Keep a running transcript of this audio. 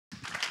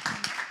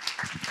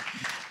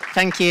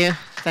Thank you,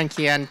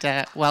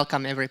 and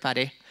welcome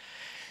everybody.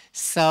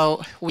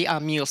 So we are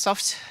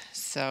Mulesoft.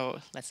 So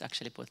let's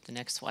actually put the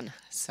next one.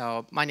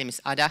 So my name is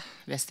Ada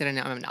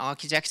Westerinen. I'm an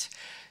architect.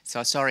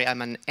 So sorry,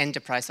 I'm an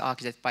enterprise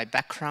architect by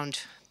background.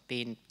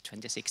 Been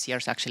 26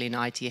 years actually in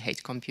IT,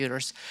 hate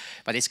computers.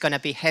 But it's going to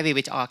be heavy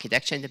with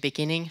architecture in the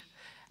beginning.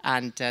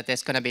 And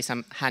there's going to be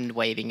some hand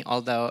waving,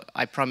 although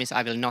I promise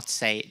I will not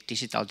say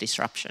digital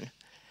disruption.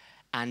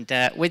 And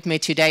with me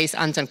today is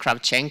Anton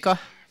Kravchenko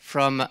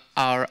from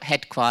our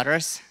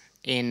headquarters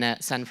in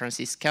San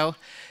Francisco.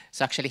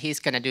 So actually he's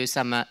going to do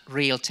some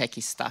real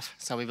techie stuff.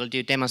 So we will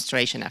do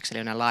demonstration actually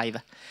on a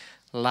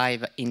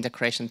live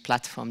integration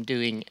platform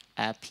doing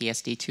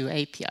PSD2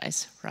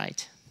 APIs,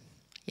 right?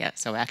 Yeah,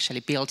 so we actually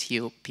built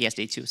you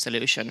PSD2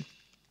 solution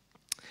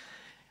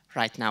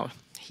right now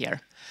here.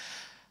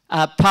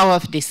 Power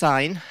of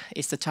Design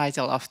is the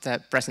title of the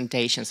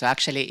presentation. So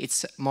actually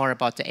it's more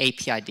about the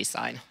API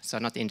design, so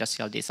not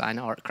industrial design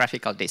or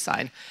graphical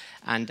design.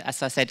 And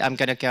as I said, I'm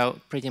going to go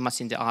pretty much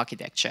into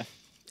architecture.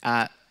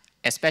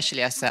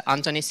 Especially as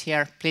Anton is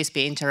here, please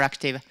be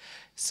interactive.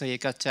 So you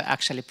got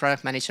actually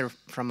product manager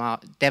from our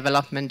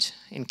development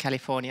in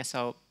California,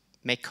 so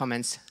make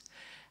comments,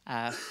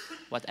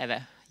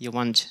 whatever you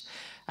want.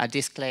 A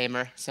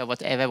disclaimer, so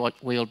whatever what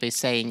we will be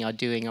saying or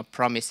doing or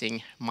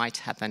promising might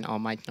happen or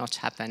might not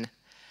happen.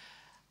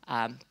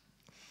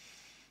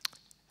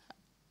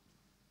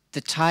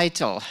 The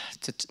title,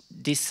 the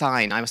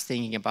design, I was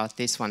thinking about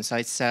this one. So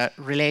it's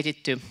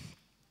related to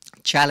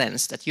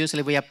challenge that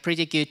usually we are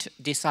pretty good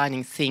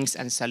designing things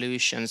and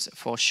solutions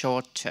for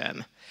short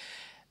term,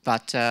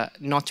 but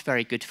not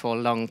very good for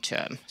long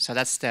term. So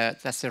that's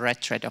the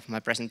red thread of my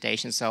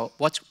presentation. So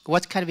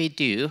what can we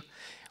do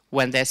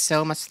when there's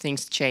so much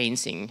things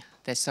changing,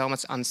 there's so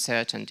much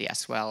uncertainty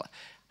as well?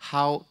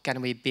 How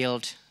can we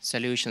build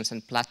solutions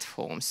and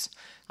platforms,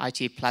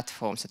 IT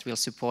platforms that will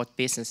support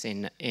business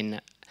in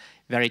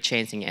very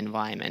changing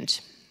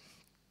environment?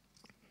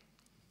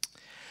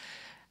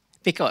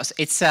 Because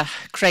it's a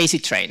crazy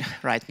train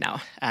right now,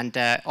 and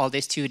all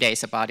these 2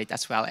 days about it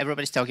as well.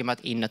 Everybody's talking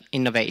about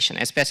innovation,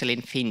 especially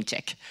in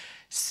fintech.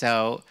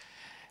 So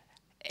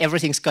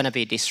everything's going to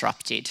be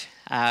disrupted.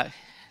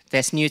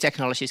 There's new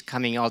technologies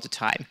coming all the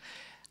time.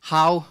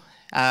 How,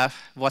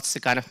 what's the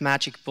kind of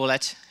magic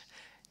bullet?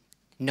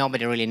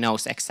 Nobody really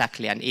knows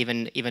exactly, and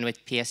even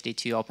with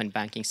PSD2 open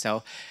banking,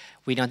 so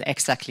we don't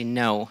exactly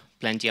know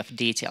plenty of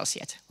details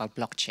yet. Well,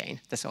 blockchain,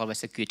 that's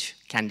always a good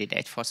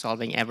candidate for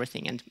solving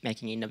everything and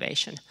making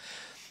innovation.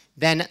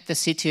 Then the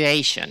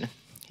situation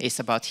is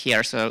about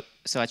here. So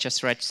I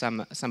just read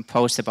some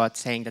posts about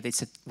saying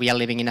that we are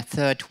living in a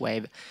third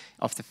wave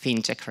of the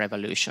fintech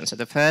revolution. So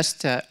the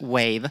first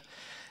wave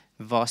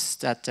was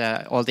that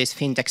all these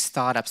fintech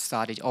startups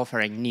started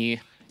offering new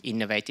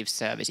innovative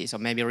services, or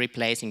maybe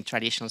replacing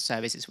traditional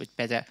services with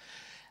better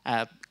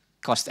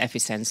cost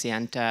efficiency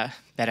and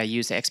better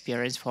user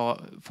experience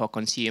for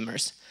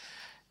consumers.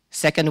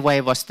 Second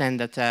wave was then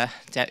that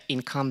the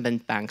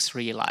incumbent banks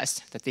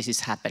realized that this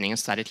is happening and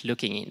started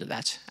looking into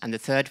that. And the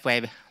third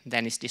wave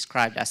then is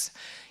described as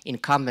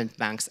incumbent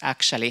banks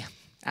actually,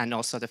 and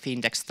also the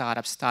fintech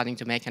startups starting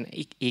to make an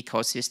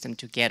ecosystem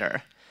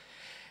together.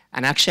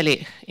 And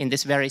actually, in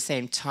this very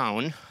same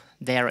town,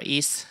 there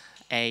is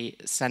a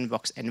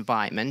sandbox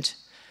environment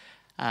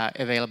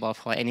available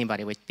for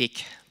anybody with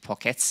big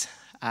pockets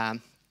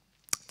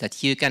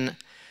that you can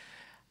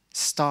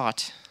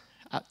start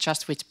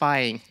just with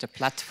buying the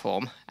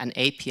platform, an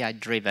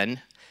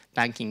API-driven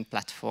banking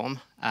platform,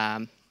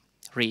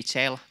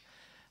 retail,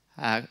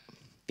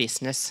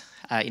 business,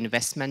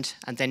 investment,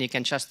 and then you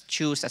can just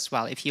choose as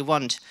well. If you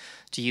want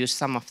to use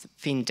some of the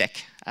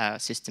fintech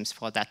systems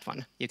for that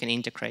one, you can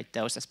integrate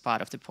those as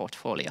part of the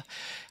portfolio.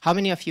 How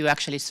many of you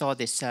actually saw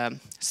this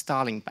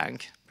Starling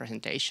Bank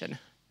presentation?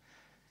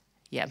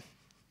 Yeah.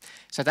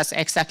 So that's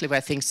exactly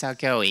where things are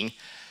going.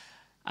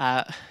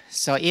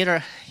 So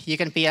either you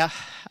can be a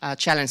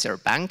challenger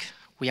bank.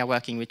 We are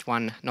working with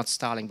one, not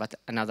Starling, but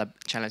another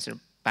challenger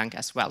bank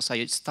as well. So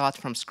you start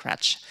from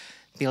scratch,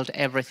 build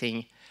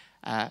everything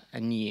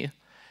anew.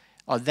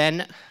 Or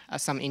then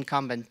some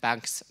incumbent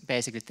banks,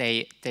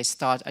 basically they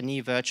start a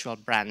new virtual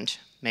brand,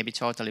 maybe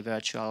totally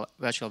virtual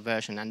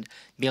version, and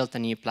build a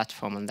new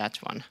platform on that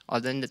one. Or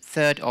then the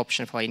third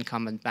option for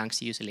incumbent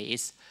banks usually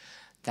is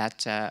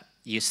that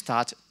you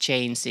start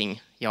changing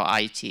your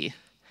IT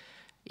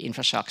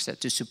infrastructure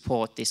to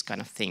support this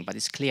kind of thing. But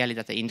it's clearly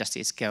that the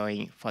industry is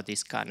going for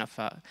this kind of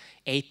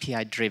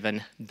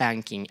API-driven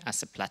banking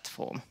as a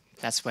platform.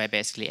 That's where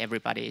basically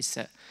everybody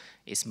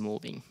is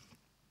moving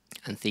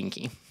and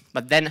thinking.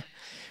 But then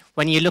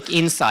when you look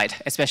inside,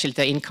 especially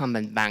the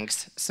incumbent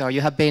banks, so you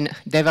have been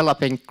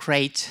developing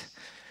great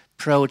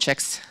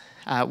projects,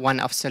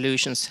 one-off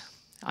solutions,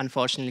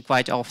 unfortunately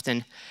quite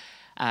often,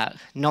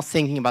 not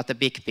thinking about the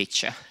big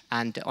picture.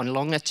 And on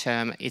longer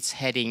term, it's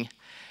heading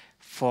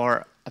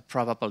for a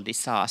probable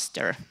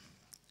disaster.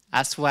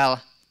 As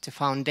well, the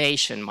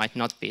foundation might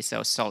not be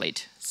so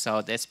solid.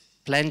 So there's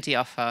plenty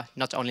of,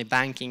 not only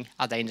banking,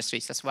 other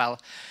industries as well,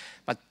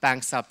 but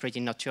banks are pretty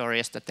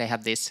notorious that they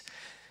have this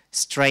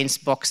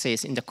strange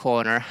boxes in the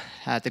corner.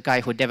 The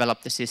guy who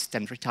developed the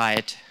system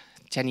retired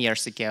 10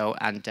 years ago,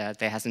 and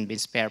there hasn't been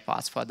spare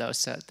parts for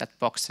those that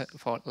box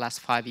for the last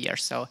 5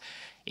 years. So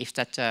if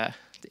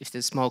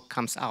the smoke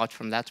comes out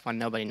from that one,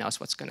 nobody knows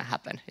what's going to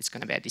happen. It's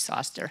going to be a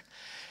disaster.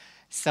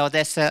 So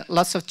there's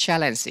lots of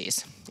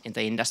challenges in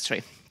the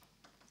industry.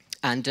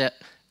 And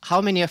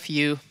how many of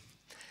you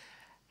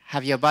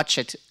have your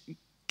budget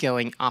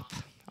going up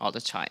all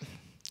the time?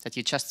 That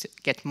you just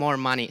get more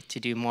money to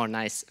do more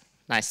nice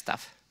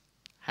stuff?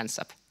 Hands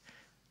up.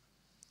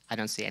 I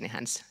don't see any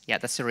hands. Yeah,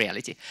 that's the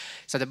reality.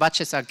 So the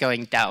budgets are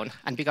going down.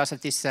 And because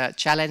of these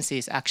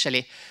challenges,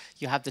 actually,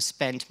 you have to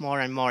spend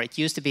more and more. It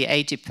used to be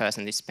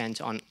 80% is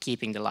spent on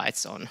keeping the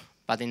lights on.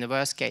 But in the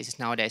worst cases,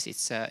 nowadays,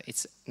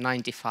 it's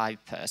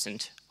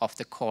 95% of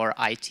the core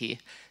IT,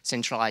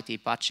 central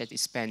IT budget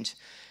is spent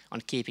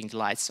on keeping the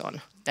lights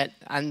on.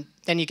 And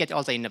then you get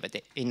all the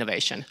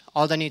innovation,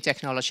 all the new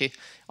technology,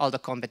 all the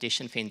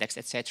competition, fintechs,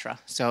 etc.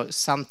 So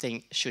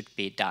something should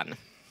be done.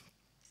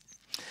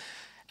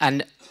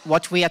 And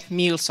what we at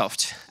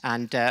Mulesoft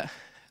and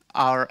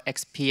our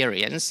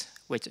experience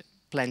with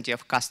plenty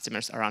of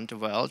customers around the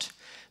world,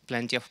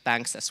 plenty of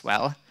banks as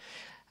well,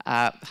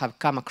 have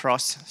come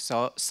across.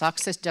 So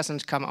success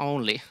doesn't come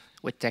only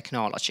with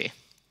technology.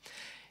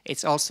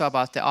 It's also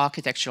about the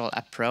architectural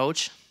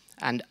approach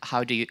and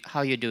how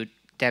you do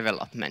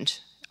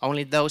development.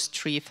 Only those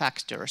 3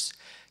 factors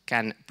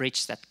can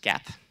bridge that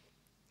gap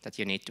that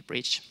you need to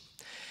bridge.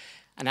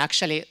 And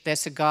actually,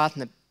 there's a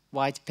Gartner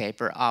white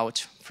paper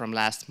out from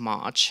last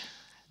March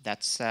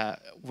that's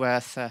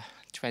worth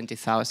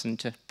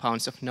 20,000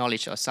 pounds of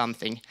knowledge or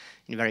something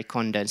in very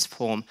condensed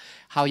form,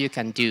 how you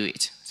can do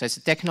it. So it's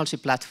a technology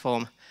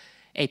platform,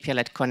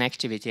 API-led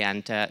connectivity,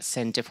 and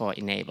Center for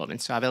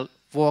Enablement. So I will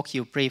walk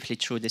you briefly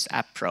through this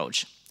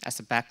approach as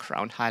a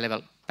background,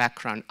 high-level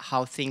background,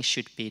 how things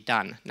should be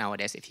done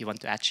nowadays if you want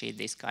to achieve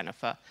this kind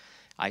of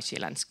IT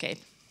landscape.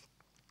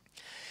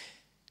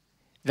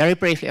 Very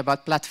briefly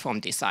about platform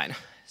design.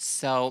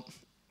 So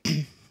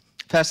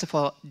first of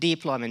all,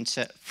 deployment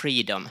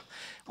freedom,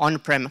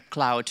 on-prem,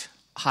 cloud,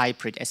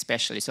 hybrid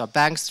especially. So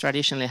banks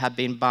traditionally have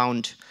been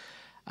bound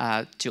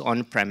to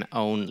on-prem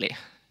only,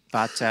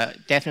 but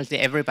definitely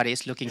everybody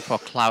is looking for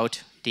cloud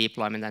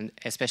deployment, and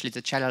especially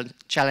the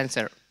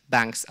challenger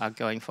banks are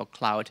going for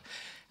cloud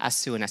as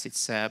soon as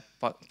it's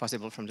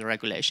possible from the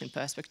regulation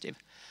perspective.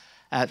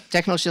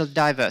 Technological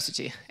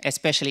diversity,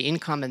 especially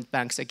incumbent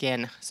banks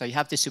again, so you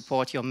have to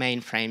support your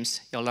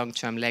mainframes, your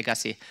long-term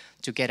legacy,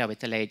 together with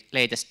the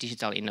latest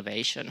digital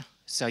innovation.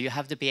 So you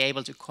have to be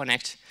able to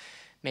connect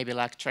maybe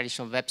like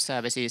traditional web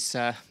services,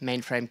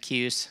 mainframe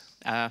queues,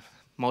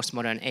 most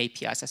modern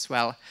APIs as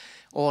well,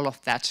 all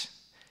of that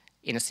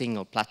in a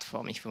single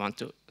platform if you want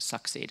to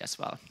succeed as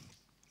well.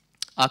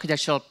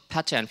 Architectural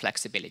pattern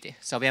flexibility.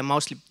 So we are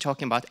mostly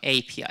talking about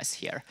APIs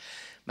here.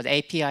 But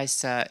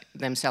APIs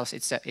themselves,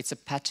 it's a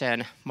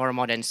pattern, more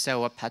modern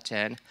SOA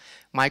pattern.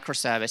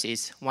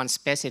 Microservices, one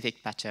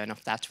specific pattern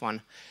of that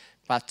one.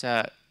 But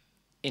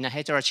in a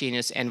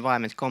heterogeneous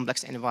environment,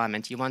 complex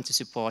environment, you want to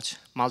support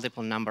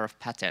multiple number of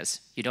patterns.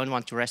 You don't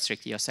want to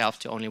restrict yourself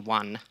to only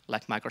one,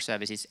 like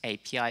microservices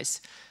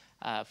APIs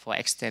for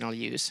external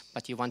use.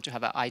 But you want to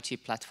have an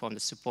IT platform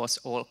that supports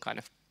all kind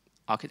of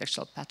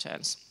architectural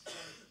patterns.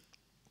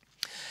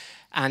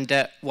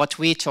 And what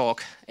we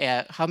talk,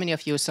 how many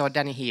of you saw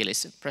Danny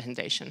Healy's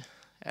presentation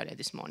earlier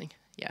this morning?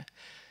 Yeah.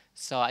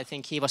 So I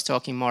think he was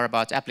talking more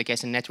about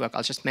application network.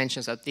 I'll just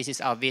mention that this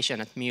is our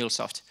vision at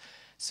Mulesoft.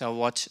 So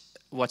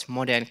what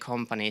modern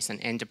companies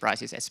and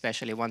enterprises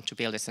especially want to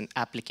build is an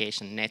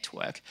application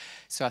network.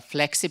 So a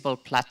flexible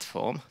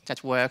platform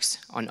that works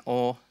on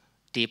all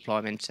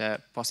deployment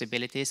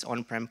possibilities,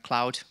 on-prem,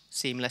 cloud,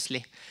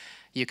 seamlessly.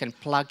 You can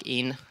plug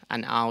in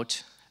and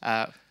out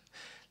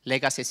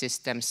legacy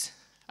systems,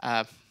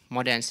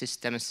 modern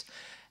systems,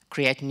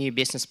 create new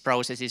business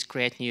processes,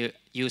 create new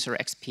user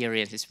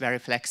experiences very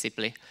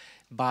flexibly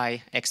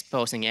by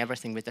exposing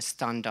everything with the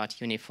standard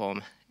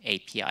uniform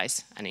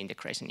APIs and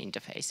integration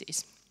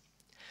interfaces.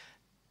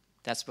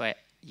 That's where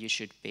you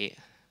should be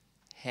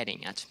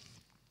heading at.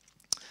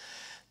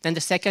 Then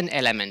the second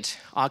element,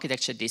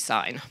 architecture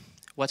design.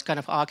 What kind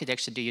of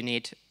architecture do you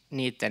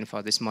need then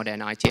for this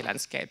modern IT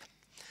landscape?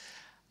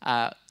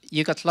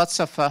 You got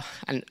lots of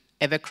an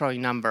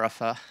ever-growing number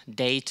of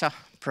data,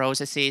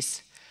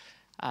 processes,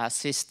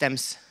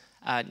 systems,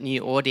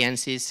 new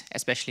audiences,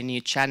 especially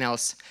new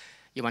channels.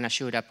 You want to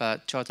shoot up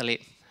a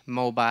totally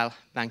mobile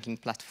banking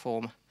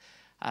platform,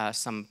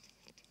 some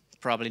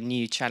probably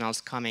new channels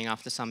coming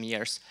after some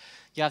years.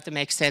 You have to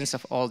make sense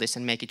of all this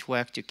and make it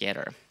work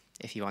together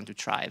if you want to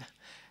thrive.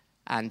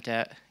 And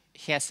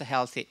here's a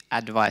healthy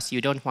advice.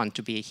 You don't want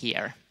to be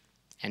here,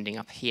 ending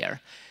up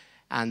here.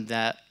 And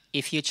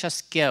if you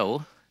just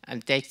go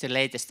and take the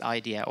latest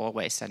idea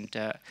always and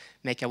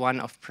make a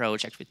one-off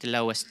project with the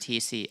lowest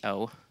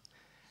TCO,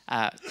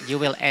 you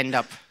will end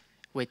up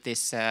with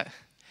this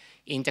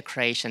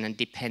integration and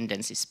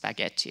dependency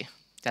spaghetti.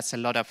 That's a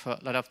lot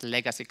of the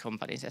legacy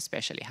companies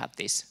especially have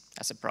this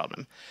as a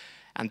problem.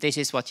 And this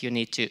is what you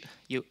need to,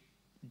 you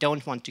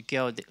don't want to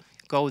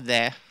go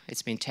there,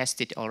 it's been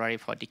tested already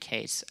for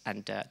decades,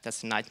 and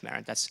that's a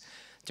nightmare. That's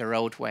the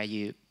road where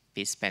you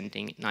be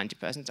spending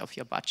 90% of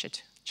your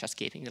budget just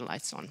keeping the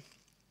lights on.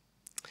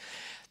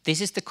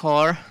 This is the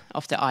core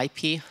of the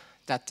IP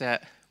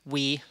that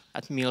we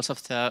at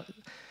Mulesoft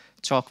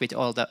talk with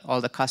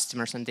all the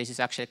customers, and this is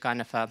actually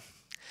kind of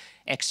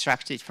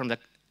extracted from the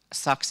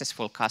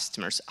successful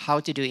customers,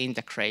 how to do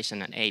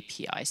integration and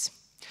APIs.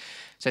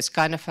 So it's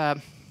kind of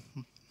a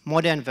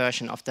modern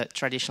version of the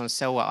traditional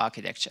SOA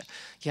architecture.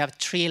 You have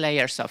 3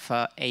 layers of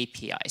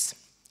APIs.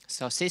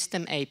 So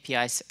system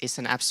APIs is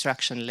an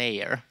abstraction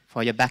layer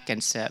for your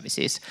backend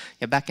services,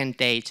 your backend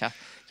data,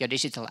 your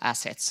digital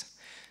assets.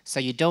 So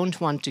you don't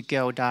want to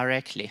go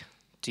directly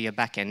to your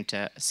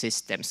backend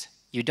systems.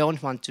 You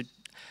don't want to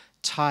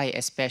tie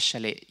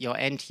especially your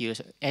end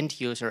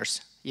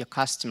users, your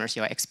customers,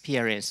 your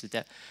experience with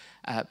the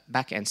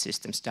backend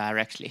systems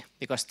directly,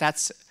 because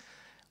that's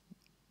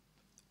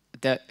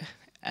the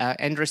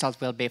end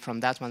result will be from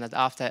that one that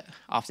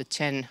after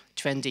 10,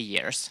 20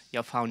 years,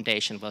 your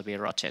foundation will be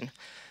rotten.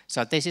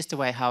 So this is the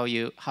way how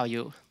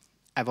you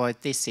avoid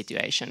this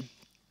situation.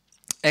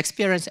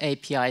 Experience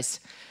APIs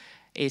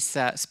is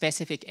a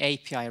specific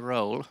API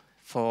role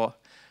for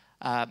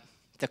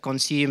the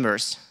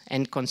consumers,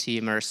 end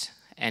consumers,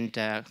 and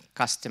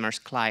customers,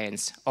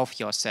 clients of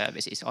your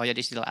services or your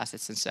digital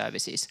assets and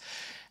services.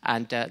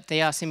 And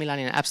they are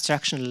similarly an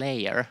abstraction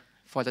layer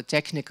for the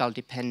technical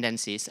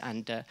dependencies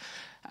and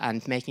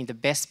making the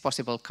best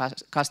possible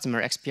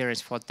customer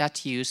experience for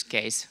that use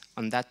case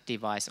on that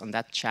device, on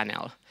that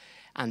channel.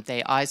 And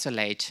they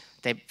isolate,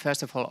 they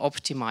first of all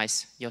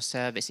optimize your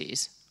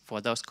services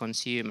for those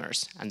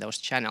consumers and those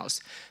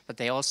channels, but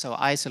they also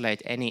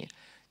isolate any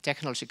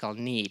technological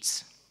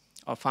needs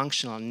or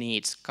functional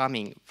needs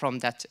coming from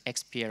that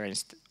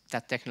experience,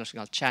 that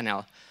technological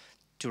channel,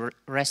 to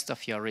rest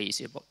of your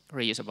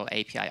reusable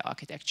API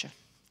architecture.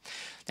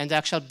 Then the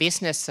actual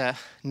business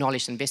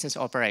knowledge and business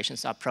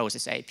operations are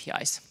process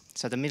APIs.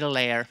 So the middle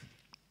layer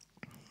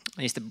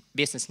is the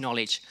business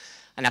knowledge.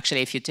 And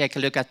actually, if you take a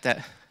look at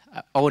the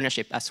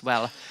ownership as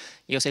well,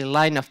 usually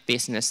line of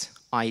business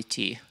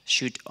IT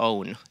should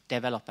own,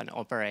 develop, and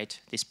operate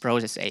these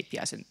process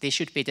APIs. And these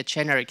should be the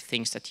generic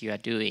things that you are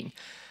doing,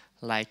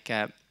 like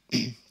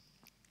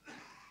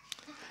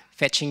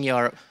fetching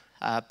your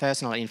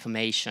personal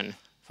information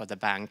for the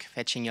bank,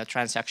 fetching your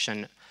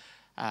transaction,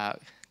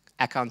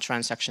 account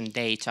transaction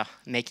data,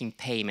 making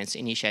payments,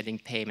 initiating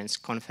payments,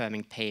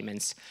 confirming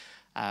payments,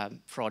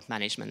 fraud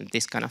management,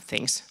 these kind of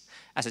things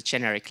as a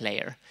generic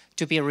layer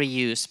to be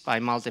reused by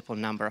multiple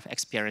number of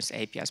experience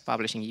APIs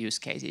publishing use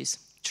cases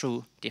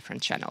through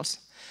different channels.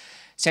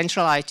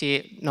 Central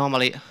IT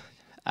normally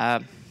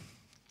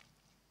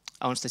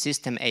owns the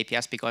system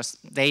APIs because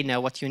they know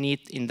what you need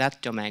in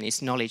that domain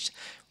is knowledge,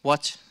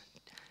 what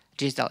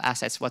digital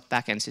assets, what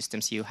backend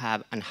systems you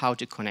have, and how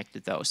to connect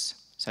to those.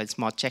 So it's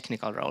more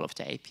technical role of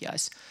the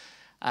APIs.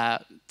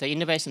 The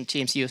innovation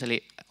teams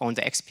usually own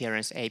the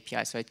experience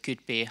API, so it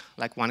could be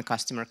like one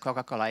customer,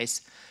 Coca-Cola,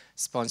 is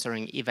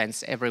sponsoring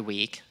events every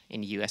week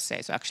in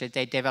USA. So actually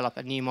they develop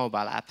a new mobile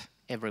app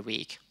every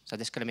week. So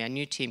there's going to be a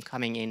new team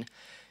coming in,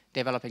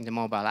 developing the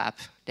mobile app,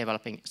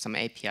 developing some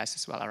APIs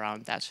as well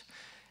around that.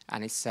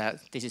 And it's,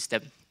 this is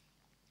the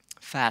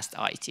fast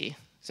IT.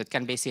 So it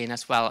can be seen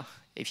as well,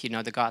 if you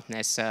know the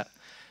Gartner's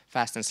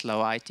fast and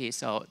slow IT.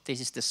 So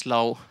this is the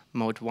slow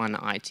mode 1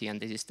 IT,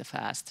 and this is the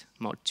fast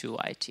mode 2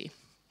 IT.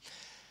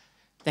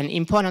 Then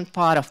important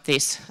part of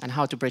this and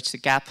how to bridge the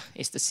gap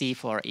is the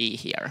C4E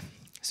here.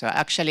 So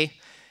actually,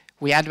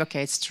 we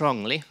advocate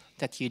strongly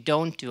that you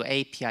don't do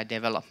API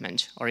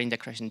development or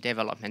integration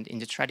development in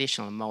the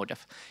traditional mode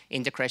of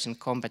integration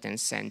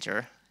competence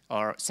center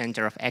or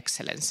center of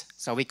excellence.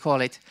 So we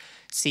call it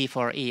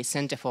C4E,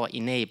 Center for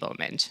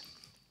Enablement.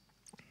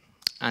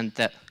 And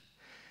the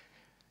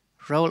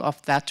role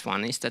of that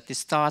one is that it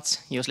starts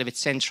usually with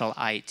central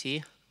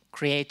IT,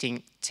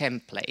 creating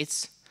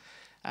templates,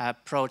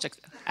 project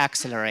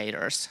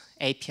accelerators,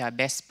 API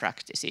best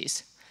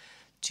practices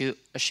to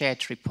a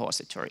shared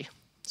repository.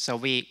 So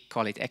we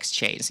call it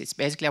Exchange. It's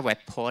basically a web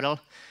portal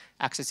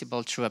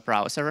accessible through a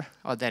browser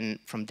or then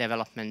from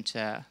development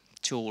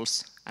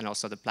tools and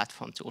also the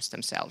platform tools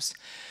themselves.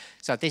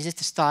 So this is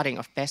the starting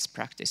of best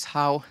practice,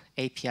 how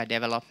API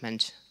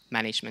development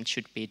management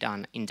should be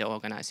done in the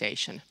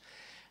organization.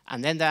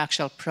 And then the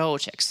actual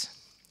projects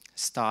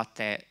start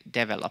their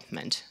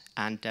development.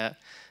 And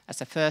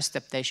as a first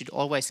step, they should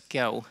always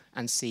go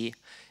and see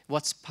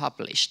what's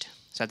published.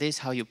 So this is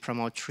how you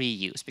promote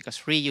reuse, because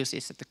reuse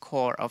is at the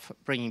core of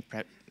bringing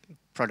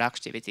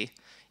productivity,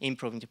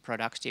 improving the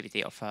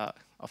productivity of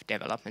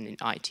development in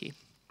IT.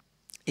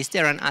 Is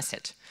there an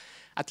asset?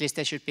 At least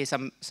there should be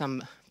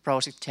some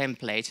project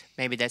template.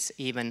 Maybe that's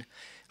even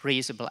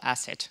reusable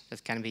asset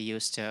that can be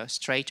used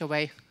straight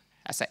away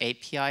as an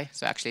API.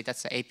 So actually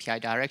that's an API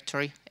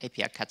directory,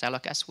 API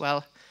catalog as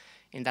well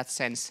in that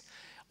sense.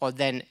 Or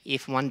then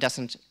if one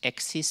doesn't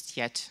exist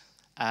yet,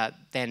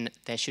 then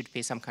there should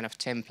be some kind of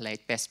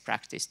template, best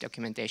practice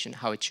documentation,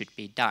 how it should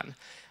be done.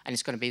 And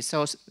it's going to be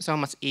so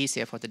much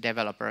easier for the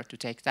developer to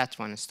take that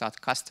one and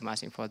start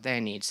customizing for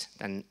their needs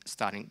than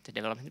starting the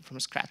development from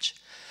scratch.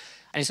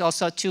 And it's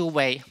also a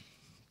two-way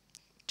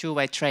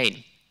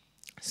train.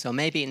 So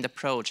maybe in the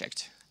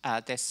project,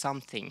 there's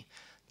something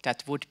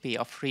that would be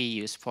of free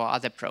use for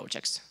other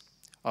projects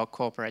or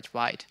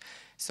corporate-wide.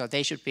 So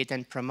they should be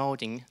then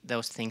promoting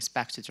those things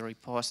back to the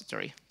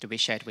repository to be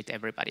shared with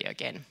everybody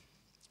again.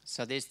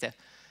 So this is the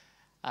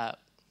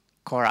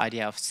core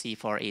idea of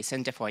C4E,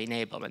 Center for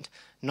Enablement,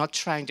 not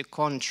trying to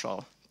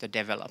control the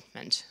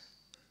development.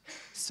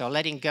 So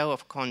letting go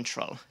of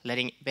control,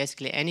 letting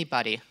basically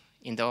anybody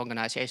in the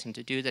organization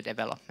to do the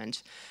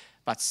development,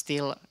 but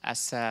still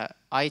as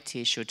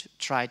IT should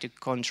try to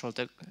control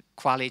the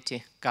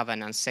quality,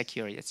 governance,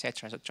 security,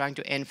 etc. So trying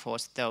to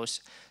enforce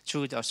those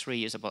through those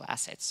reusable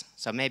assets.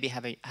 So maybe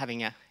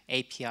having an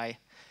API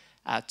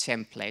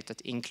template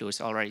that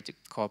includes already the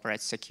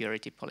corporate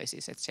security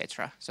policies,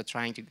 etc. So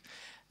trying to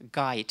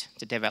guide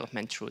the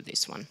development through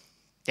this one.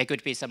 There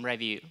could be some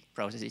review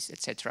processes,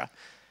 etc.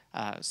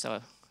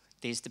 So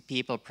this is the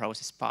people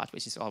process part,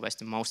 which is always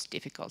the most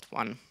difficult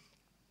one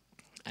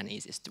and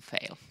easiest to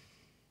fail.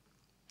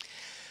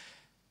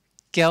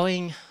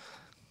 Going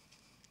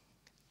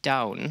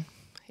down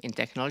in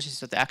technology,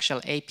 so the actual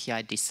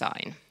API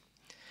design.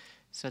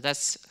 So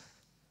that's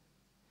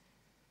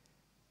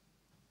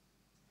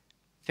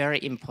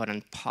very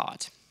important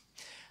part.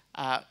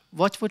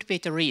 What would be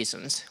the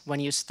reasons when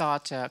you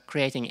start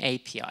creating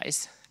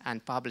APIs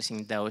and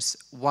publishing those,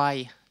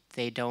 why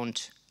they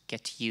don't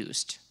get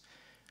used?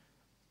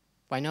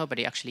 Why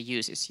nobody actually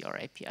uses your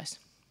APIs?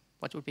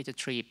 What would be the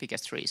 3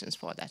 biggest reasons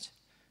for that?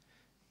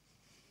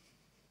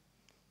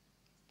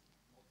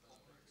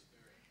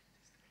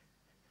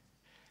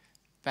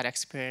 Bad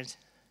experience.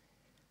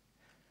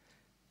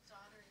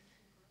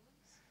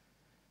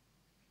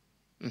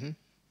 Mm-hmm.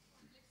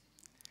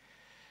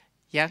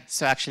 Yeah,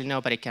 so actually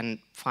nobody can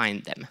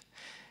find them.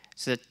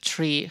 So the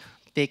 3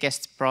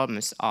 biggest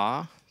problems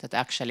are that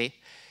actually,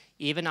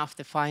 even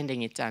after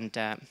finding it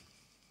and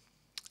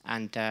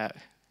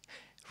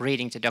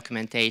reading the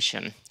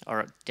documentation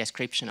or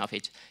description of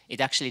it,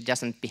 it actually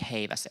doesn't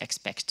behave as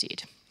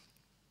expected.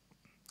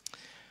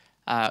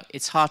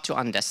 It's hard to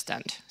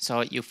understand.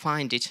 So you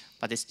find it,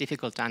 but it's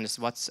difficult to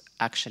understand what's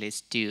actually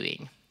it's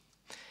doing.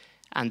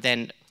 And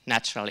then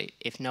naturally,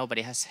 if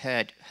nobody has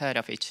heard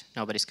of it,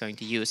 nobody's going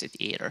to use it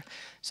either.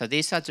 So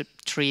these are the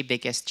 3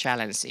 biggest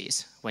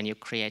challenges when you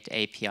create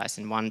APIs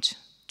and want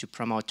to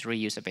promote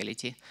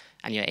reusability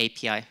and your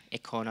API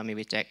economy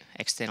with the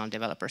external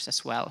developers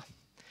as well.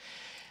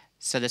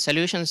 So the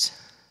solutions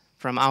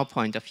from our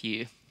point of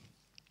view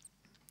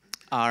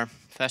are,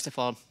 first of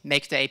all,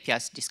 make the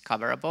APIs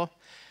discoverable.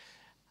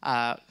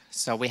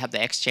 So we have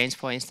the Exchange,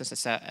 for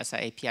instance, as an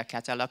API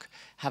catalog,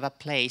 have a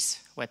place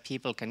where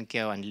people can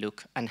go and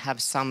look and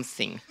have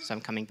something. So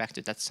I'm coming back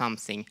to that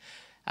something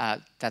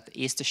that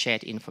is the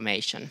shared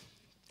information,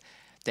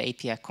 the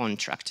API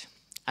contract.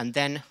 And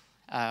then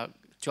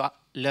to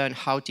learn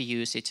how to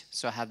use it,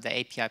 so have the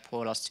API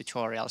portals,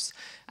 tutorials,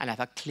 and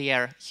have a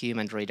clear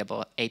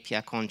human-readable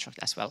API contract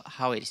as well.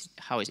 How is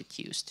it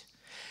used?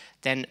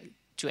 Then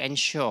to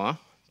ensure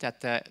that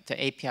the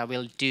API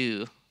will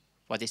do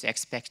what is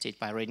expected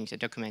by reading the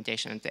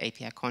documentation and the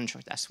API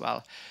contract as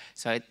well.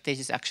 So this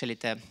is actually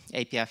the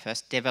API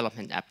first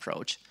development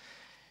approach.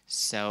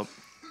 So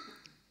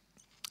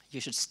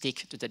you should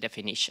stick to the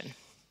definition.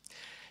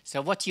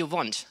 So what you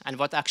want and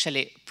what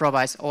actually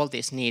provides all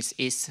these needs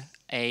is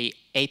a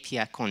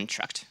API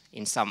contract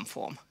in some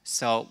form.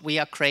 So we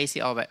are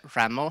crazy over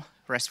RAML,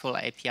 RESTful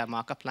API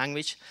Markup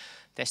Language.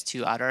 There's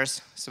 2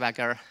 others,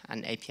 Swagger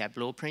and API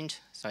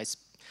Blueprint. So it's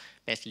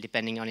basically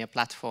depending on your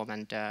platform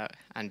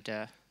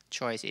and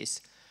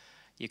choices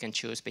you can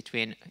choose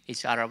between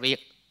each other.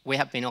 We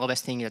have been always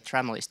thinking that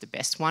RAML is the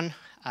best one,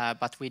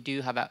 but we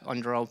do have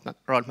on the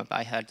roadmap,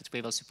 I heard that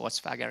we will support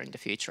Swagger in the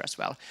future as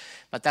well.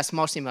 But that's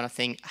most important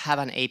thing, have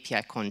an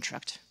API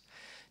contract.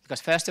 Because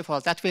first of all,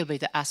 that will be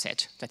the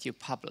asset that you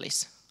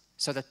publish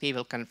so that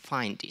people can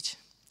find it.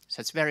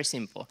 So it's very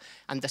simple.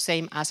 And the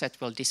same asset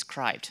will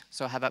describe.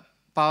 So have a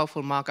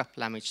powerful markup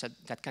language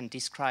that can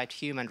describe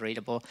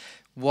human-readable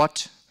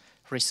what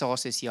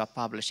resources you are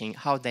publishing,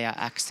 how they are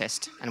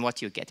accessed, and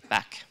what you get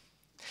back.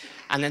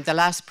 And then the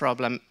last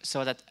problem,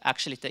 so that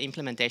actually the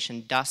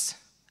implementation does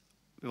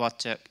what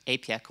the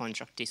API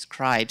contract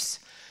describes.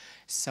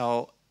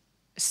 So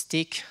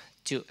stick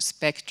to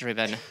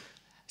spec-driven,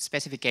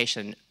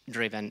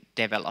 specification-driven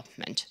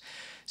development.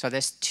 So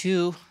there's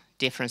 2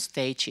 different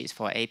stages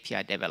for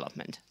API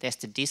development. There's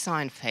the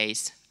design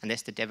phase and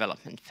there's the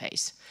development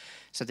phase.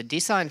 So the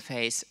design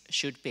phase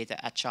should be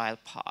the agile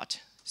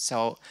part.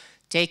 So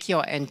take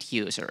your end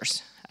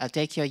users,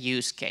 take your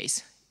use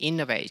case,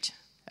 innovate,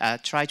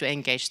 try to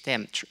engage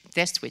them,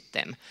 test with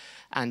them,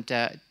 and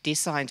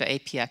design the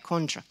API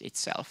contract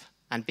itself.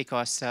 And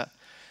because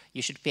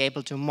you should be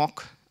able to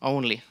mock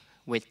only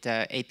with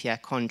the API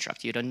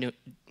contract, you don't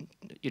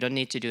you don't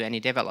need to do any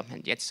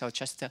development yet. So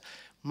just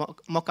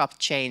mock up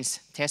chains,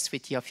 test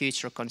with your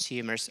future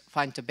consumers,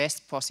 find the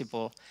best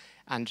possible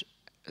and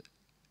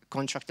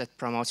contract that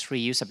promotes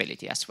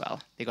reusability as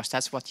well, because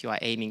that's what you are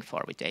aiming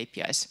for with the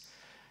APIs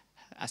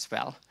as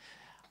well.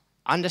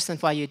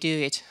 Understand why you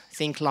do it,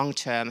 think long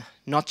term,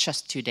 not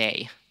just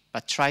today,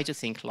 but try to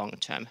think long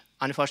term.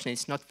 Unfortunately,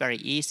 it's not very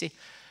easy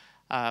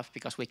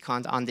because we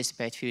can't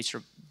anticipate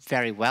future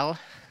very well,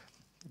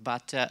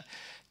 but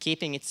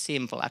keeping it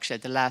simple, actually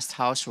the last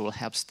house rule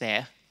helps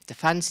there. The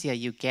fancier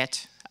you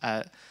get,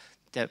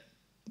 the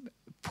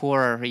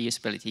poorer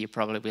reusability you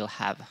probably will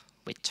have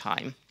with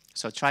time.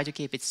 So try to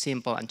keep it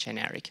simple and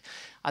generic.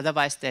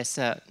 Otherwise, there's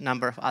a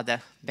number of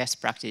other best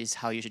practices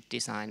how you should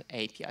design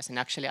APIs. And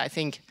actually, I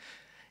think,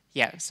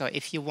 yeah, so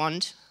if you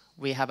want,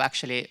 we have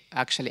actually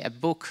a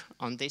book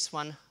on this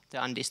one, The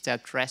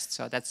Undisturbed Rest.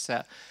 So that's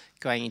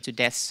going into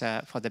depth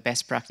for the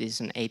best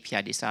practices in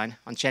API design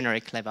on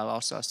generic level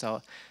also.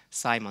 So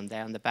Simon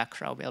there on the back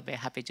row will be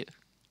happy to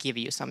give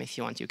you some if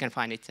you want. You can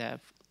find it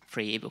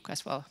free ebook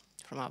as well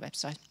from our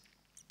website.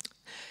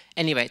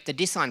 Anyway, the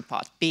design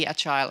part, be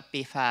agile,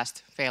 be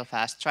fast, fail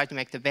fast, try to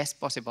make the best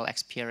possible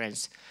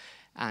experience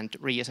and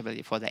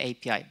reusability for the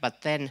API.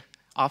 But then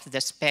after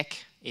the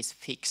spec is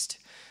fixed,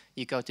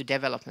 you go to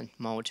development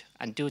mode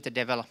and do the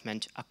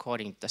development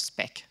according to the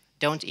spec.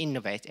 Don't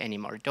innovate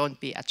anymore, don't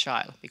be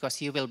agile,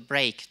 because you will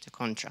break the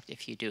contract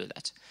if you do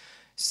that.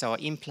 So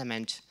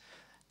implement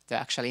the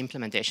actual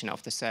implementation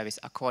of the service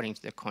according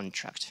to the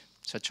contract.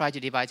 So try to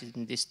divide it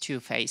in these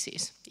two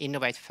phases.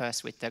 Innovate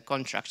first with the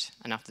contract,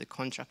 and after the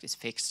contract is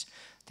fixed,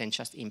 then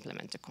just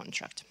implement the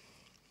contract.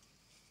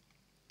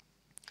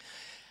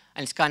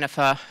 And it's kind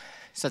of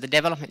so the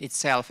development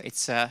itself,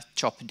 it's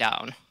chopped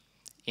down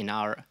in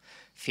our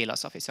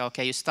philosophy. So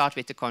okay, you start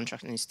with the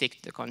contract and you stick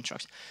to the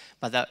contract,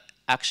 but the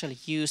actual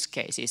use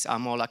cases are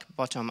more like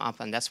bottom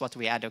up, and that's what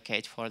we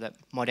advocate for the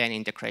modern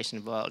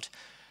integration world.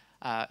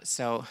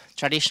 So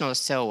traditional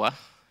SOA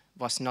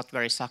was not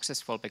very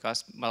successful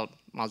because, well,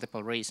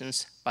 multiple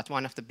reasons, but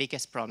one of the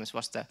biggest problems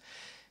was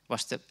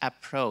the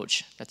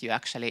approach that you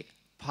actually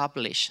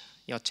publish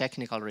your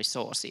technical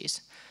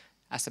resources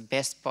as a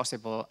best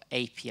possible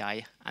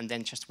API and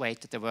then just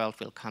wait that the world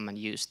will come and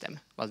use them.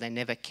 Well, they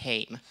never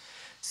came.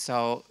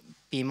 So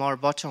be more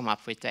bottom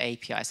up with the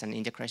APIs and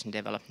integration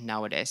development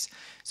nowadays.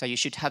 So you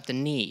should have the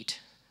need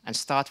and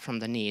start from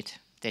the need.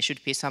 There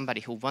should be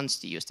somebody who wants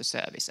to use the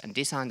service and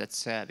design that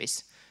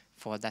service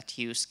for that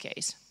use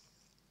case.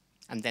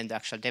 And then the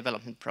actual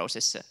development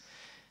process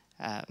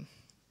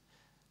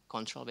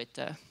control with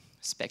the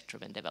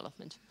spec-driven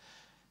development.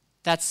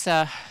 That's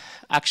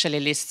actually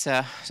lists,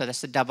 so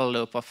that's the double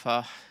loop of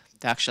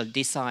the actual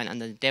design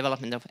and the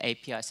development of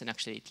APIs, and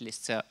actually it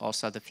lists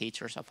also the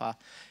features of our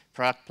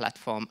product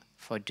platform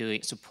for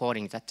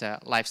supporting that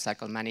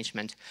lifecycle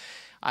management.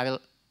 I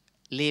will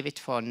leave it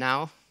for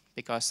now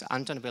because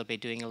Anton will be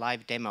doing a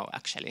live demo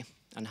actually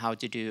on how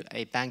to do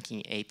a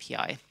banking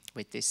API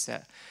with this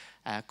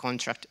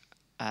contract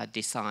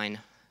design,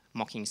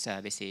 mocking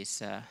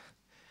services,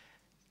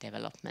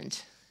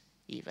 development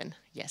even.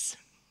 Yes,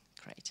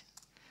 great.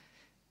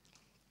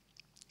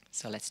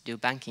 So let's do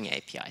banking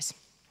APIs.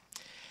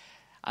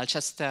 I'll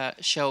just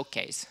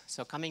showcase.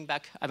 So coming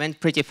back, I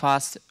went pretty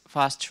fast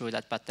through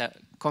that, but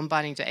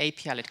combining the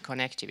API-led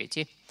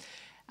connectivity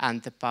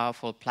and the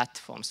powerful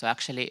platform. So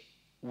actually,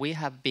 we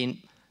have been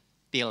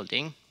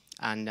building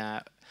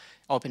an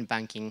open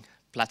banking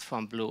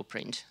platform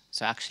blueprint.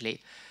 So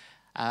actually,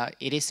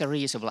 it is a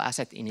reusable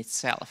asset in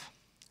itself.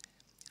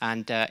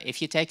 And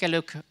if you take a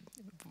look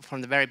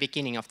from the very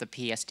beginning of the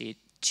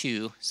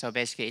PSD2, so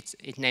basically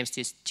it names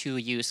these two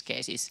use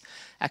cases,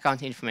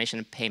 account information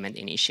and payment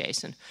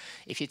initiation.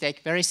 If you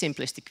take very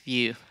simplistic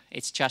view,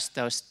 it's just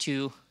those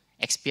two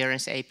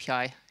experience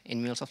API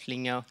in Mulesoft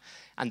lingo,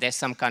 and there's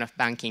some kind of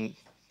banking,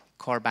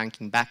 core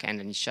banking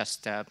backend, and it's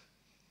just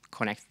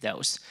connect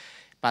those.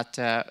 But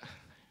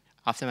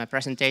after my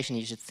presentation,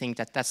 you should think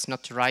that that's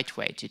not the right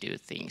way to do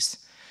things,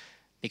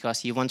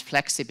 because you want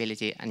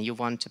flexibility and you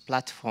want a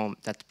platform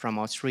that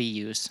promotes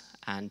reuse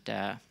and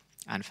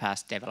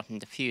fast development in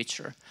the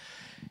future.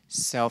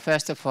 So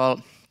first of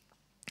all,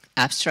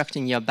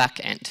 abstracting your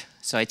backend.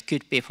 So it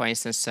could be, for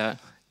instance,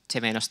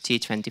 Temenos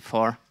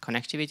T24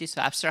 connectivity.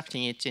 So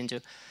abstracting it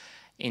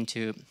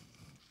into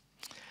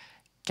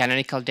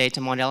canonical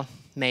data model,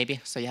 maybe.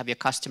 So you have your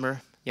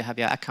customer, you have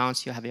your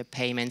accounts, you have your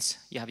payments,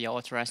 you have your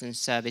authorization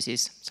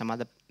services, some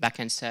other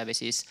backend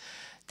services.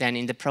 Then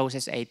in the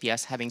process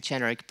APIs, having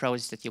generic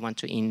process that you want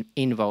to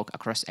invoke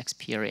across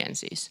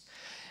experiences.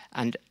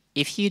 And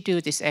if you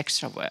do this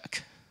extra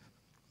work,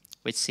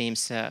 which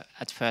seems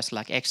at first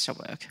like extra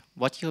work,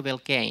 what you will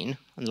gain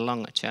on the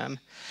longer term,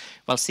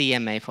 well,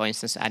 CMA, for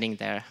instance, adding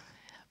there,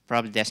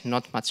 probably there's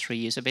not much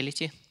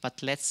reusability,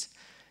 but let's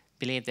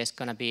believe there's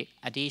going to be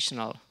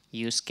additional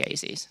use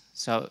cases.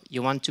 So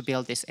you want to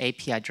build this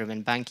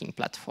API-driven banking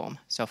platform.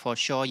 So for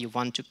sure, you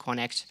want to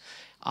connect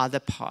other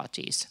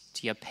parties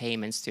to your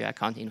payments, to your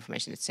account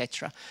information,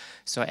 etc.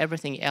 So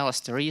everything else,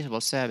 the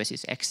reusable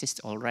services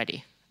exist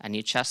already, and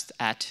you just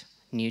add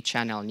new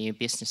channel, new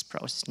business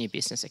process, new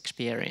business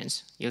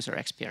experience, user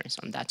experience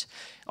on that.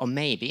 Or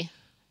maybe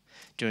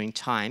during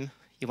time,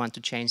 you want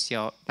to change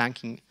your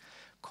banking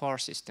core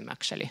system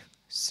actually.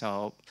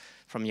 So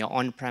from your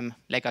on-prem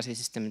legacy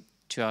system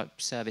to a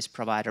service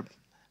provider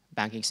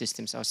banking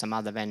systems or some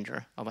other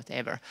vendor or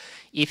whatever.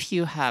 If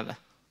you have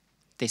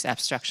this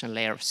abstraction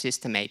layer of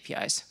system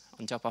APIs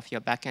on top of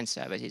your backend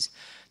services,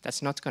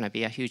 that's not going to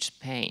be a huge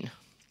pain.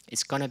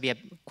 It's going to be a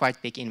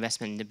quite big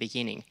investment in the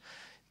beginning,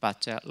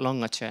 but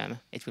longer term,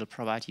 it will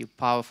provide you a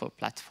powerful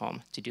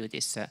platform to do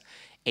this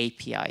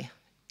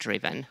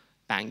API-driven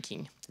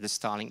banking. The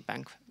Starling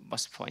Bank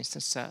was, for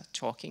instance,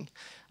 talking,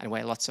 and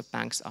where lots of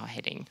banks are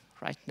heading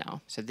right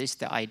now. So this is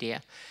the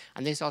idea.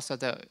 And this is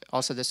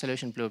also the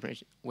solution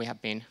blueprint we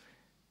have been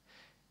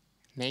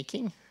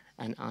making,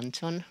 and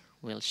Anton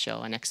will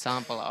show an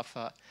example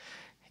of,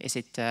 is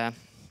it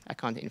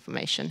account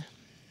information?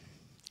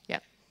 Yeah.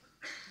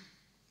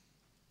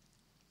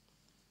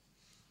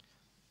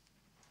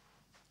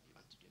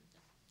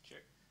 Sure.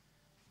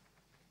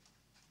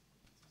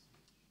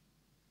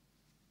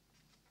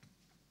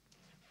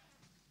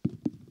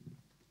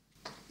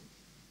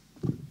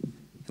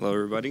 Hello,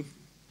 everybody.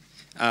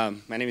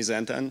 My name is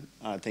Anton.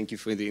 Thank you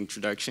for the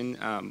introduction.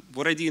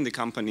 What I do in the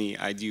company,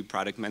 I do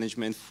product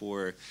management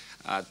for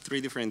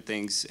 3 different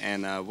things.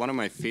 And one of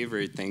my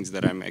favorite things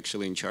that I'm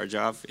actually in charge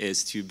of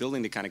is to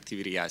building the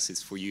connectivity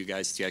assets for you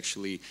guys to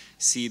actually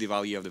see the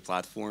value of the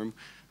platform,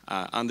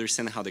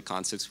 understand how the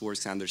concepts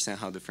work, understand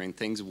how different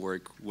things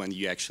work when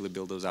you actually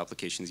build those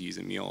applications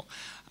using Mule.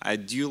 I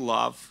do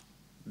love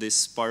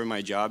this part of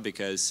my job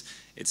because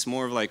it's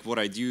more of like what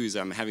I do is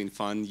I'm having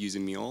fun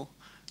using Mule.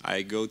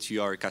 I go to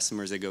our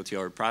customers, I go to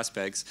our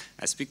prospects,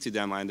 I speak to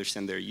them, I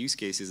understand their use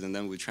cases, and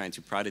then we're trying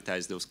to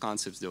productize those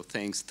concepts, those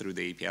things through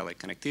the API-like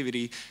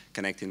connectivity,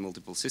 connecting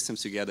multiple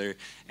systems together.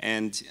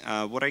 And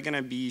what I'm going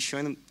to be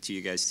showing to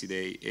you guys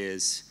today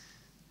is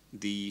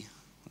the,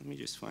 let me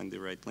just find the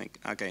right link.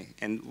 Okay,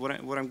 and what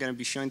I'm going to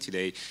be showing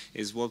today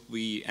is what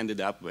we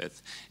ended up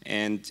with.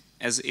 And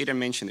as Ada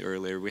mentioned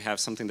earlier, we have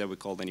something that we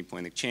call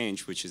Anypoint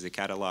Exchange, which is a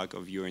catalog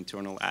of your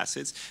internal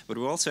assets. But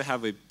we also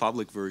have a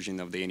public version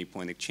of the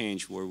Anypoint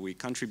Exchange where we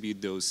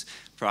contribute those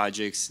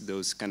projects,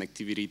 those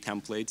connectivity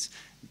templates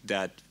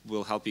that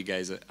will help you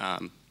guys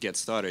get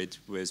started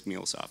with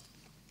Mulesoft.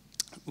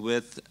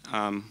 With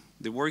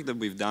the work that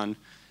we've done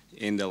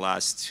in the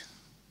last,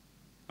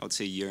 I would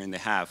say, year and a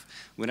half,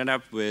 we ended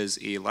up with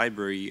a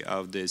library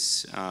of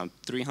this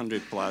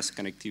 300 plus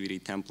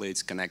connectivity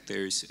templates,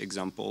 connectors,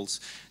 examples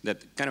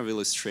that kind of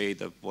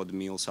illustrate what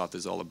Mulesoft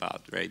is all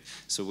about, right?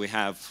 So we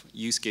have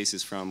use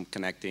cases from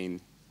connecting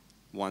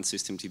one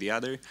system to the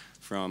other,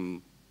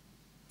 from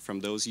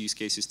those use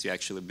cases to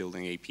actually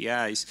building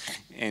APIs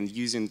and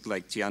using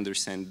to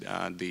understand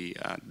the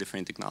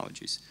different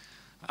technologies.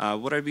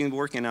 What I've been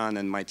working on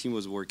and my team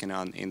was working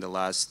on in the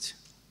last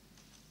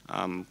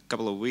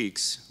couple of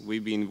weeks,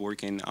 we've been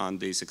working on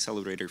this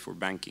accelerator for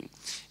banking.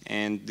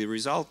 And the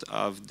result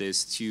of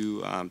this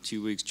two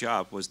weeks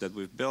job was that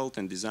we've built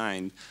and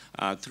designed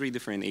 3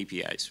 different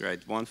APIs,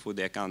 right? One for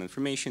the account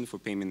information, for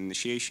payment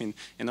initiation,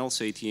 and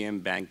also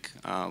ATM bank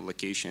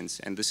locations.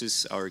 And this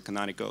is our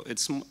canonical,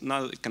 it's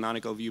not a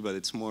canonical view, but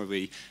it's more of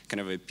a kind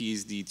of a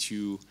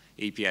PSD2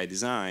 API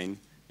design,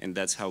 and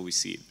that's how we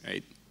see it,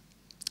 right?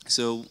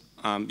 So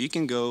you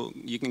can go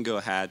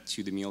ahead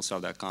to the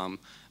mulesoft.com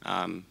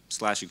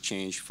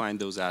 /exchange, find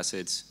those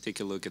assets,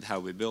 take a look at how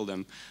we build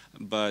them.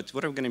 But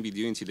what I'm going to be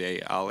doing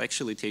today, I'll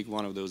actually take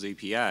one of those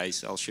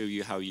APIs. I'll show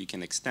you how you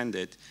can extend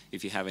it.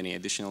 If you have any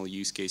additional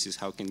use cases,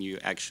 how can you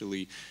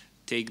actually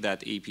take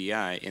that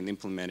API and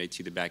implement it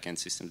to the backend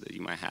system that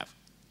you might have.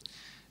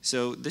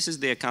 So this is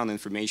the account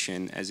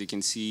information. As you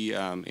can see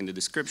in the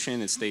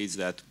description, it states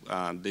that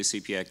this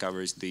API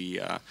covers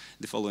the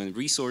following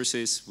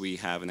resources. We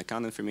have an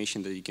account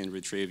information that you can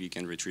retrieve. You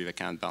can retrieve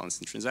account balance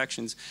and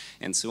transactions,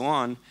 and so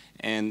on.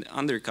 And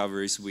under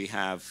covers, we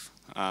have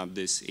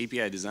this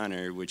API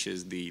designer, which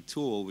is the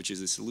tool, which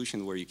is a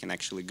solution where you can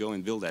actually go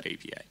and build that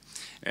API,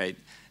 right?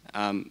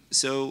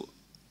 So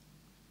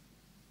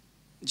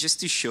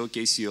just to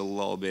showcase you a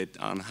little bit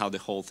on how the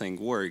whole thing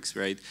works,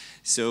 right?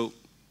 So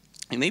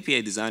an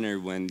API designer,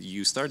 when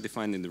you start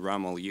defining the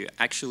RAML, you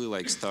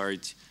actually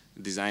start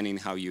designing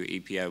how your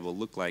API will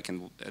look like,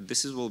 and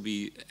this will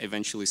be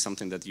eventually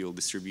something that you'll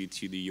distribute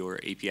to your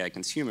API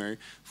consumer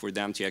for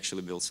them to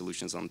actually build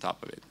solutions on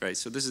top of it, right?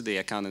 So this is the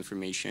account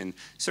information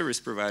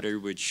service provider,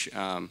 which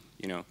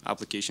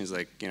applications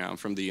I'm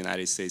from the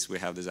United States, we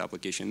have this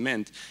application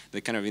Mint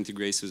that kind of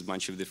integrates with a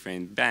bunch of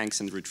different banks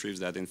and retrieves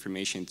that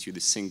information to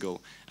the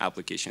single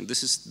application.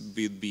 This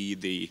would be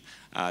the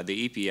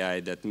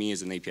API that me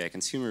as an API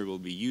consumer will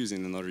be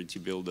using in order to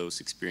build those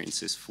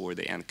experiences for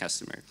the end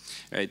customer,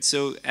 right?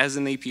 So as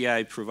an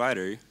API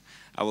provider,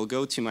 I will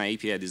go to my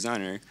API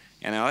designer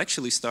and I'll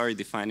actually start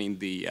defining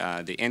the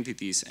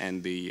entities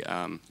and the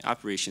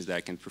operations that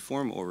I can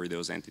perform over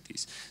those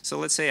entities. So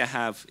let's say I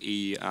have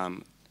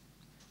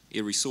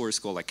a resource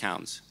called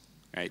accounts,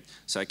 right?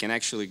 So I can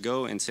actually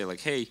go and say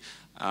hey,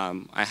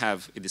 I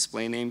have a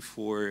display name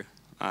for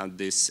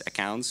this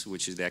accounts,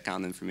 which is the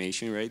account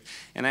information, right?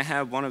 And I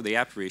have one of the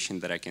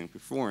operations that I can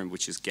perform,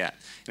 which is get.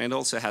 And it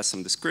also has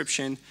some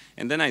description.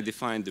 And then I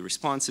define the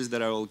responses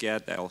that I will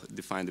get. I'll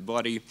define the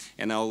body.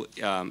 And I'll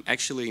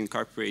actually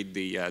incorporate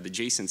the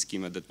JSON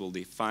schema that will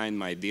define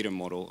my data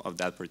model of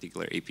that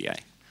particular API.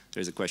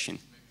 There's a question.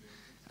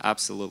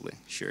 Absolutely,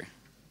 sure.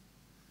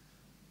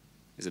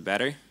 Is it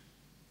better?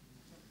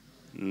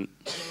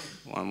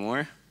 One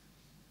more.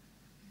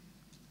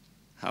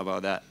 How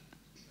about that?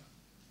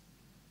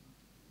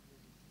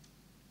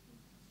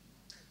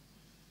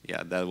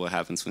 Yeah, that's what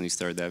happens when you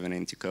start diving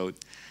into code.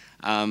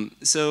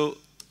 So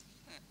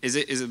is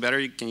it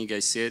better? Can you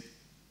guys see it?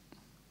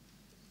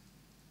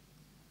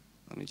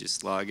 Let me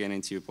just log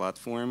into your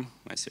platform.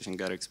 My session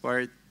got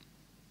expired.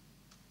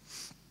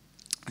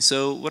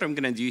 So what I'm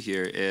going to do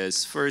here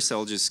is first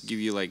I'll just give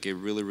you like a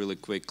really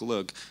quick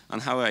look on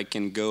how I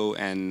can go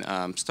and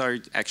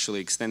start actually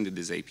extending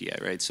this API,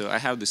 right? So I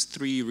have these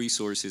 3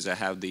 resources. I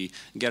have the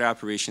get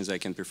operations I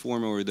can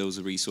perform over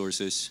those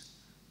resources.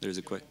 There's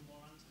a quick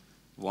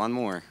one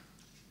more. I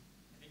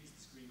think it's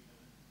the screen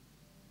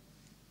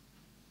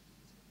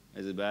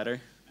color. Is it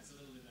better? That's a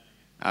little bit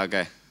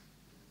better,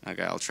 yeah.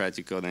 Okay, I'll try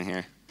to code in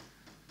here.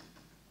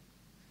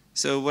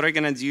 So what I'm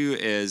going to do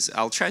is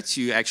I'll try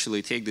to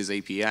actually take this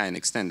API and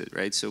extend it,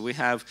 right? So we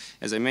have,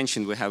 as I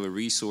mentioned, we have a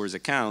resource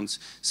account.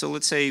 So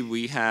let's say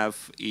we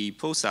have a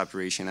post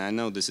operation. I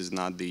know this is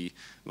not the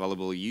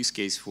available use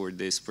case for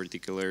this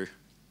particular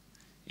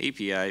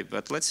API,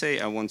 but let's say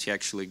I want to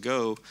actually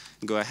go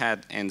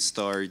ahead and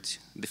start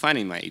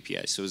defining my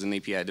API. So as an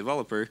API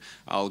developer,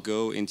 I'll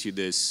go into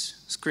this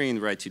screen,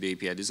 right to the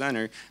API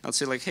designer. I'll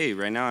say like, hey,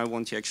 right now I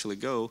want to actually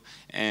go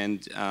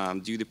and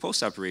do the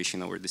post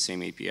operation over the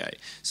same API.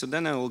 So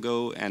then I will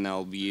go and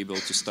I'll be able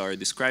to start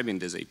describing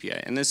this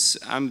API. And as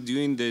I'm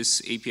doing this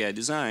API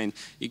design,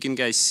 you can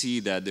guys see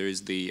that there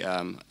is the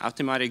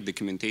automatic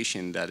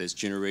documentation that is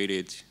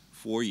generated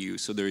for you,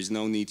 so there is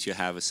no need to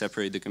have a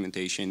separate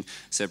documentation,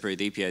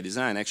 separate API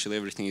design. Actually,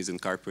 everything is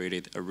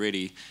incorporated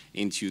already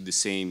into the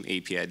same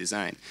API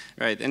design,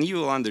 right? And you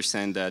will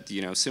understand that,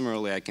 you know,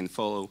 similarly, I can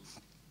follow,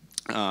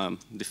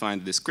 define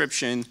the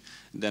description,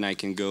 then I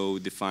can go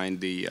define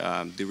the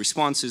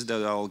responses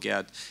that I'll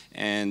get,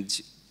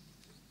 and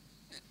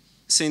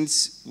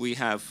since we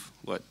have,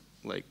 what,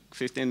 like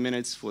 15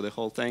 minutes for the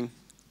whole thing,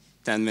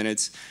 10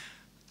 minutes,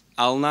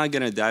 I'm not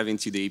gonna dive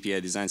into the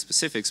API design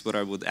specifics, but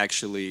I would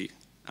actually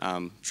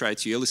try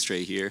to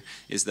illustrate here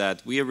is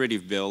that we already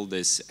built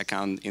this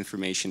account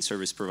information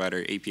service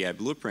provider API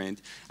blueprint.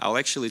 I'll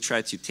actually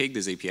try to take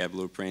this API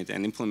blueprint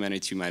and implement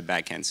it to my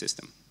backend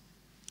system.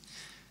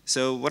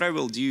 So what I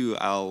will do,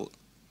 I'll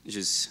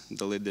just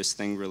delete this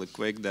thing really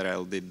quick that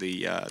I did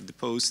the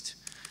post.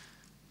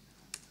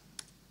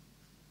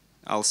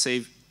 I'll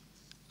save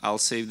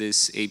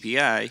this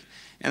API,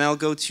 and I'll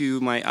go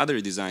to my other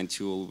design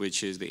tool,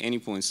 which is the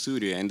Anypoint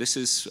Studio. And this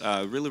is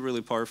a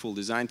really powerful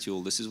design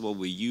tool. This is what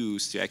we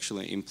use to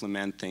actually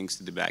implement things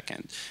to the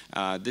backend.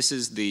 This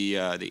is the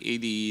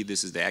ADE.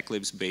 This is the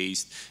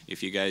Eclipse-based.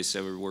 If you guys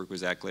ever work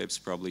with Eclipse,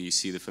 probably you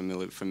see the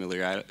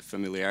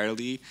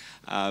familiarity.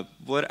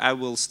 What I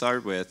will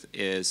start with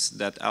is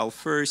that I'll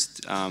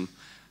first,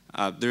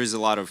 there's a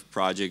lot of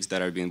projects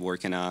that I've been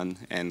working on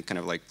and kind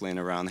of like playing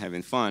around,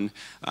 having fun.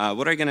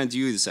 What I'm gonna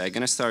do is I'm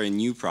gonna start a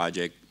new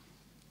project,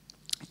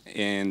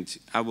 and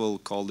I will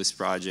call this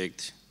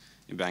project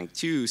Bank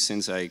 2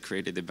 since I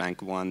created the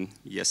Bank 1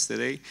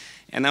 yesterday.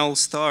 And I'll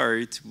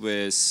start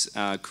with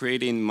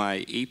creating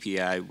my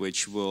API,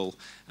 which will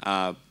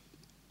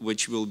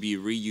be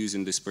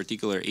reusing this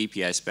particular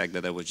API spec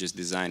that I was just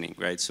designing,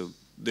 right? So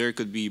there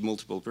could be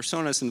multiple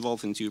personas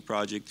involved into a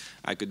project.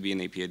 I could be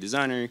an API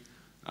designer.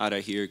 Out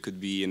of here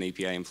could be an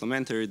API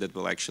implementer that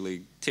will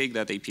actually take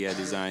that API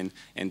design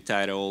and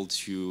tie it all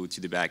to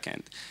the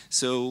backend.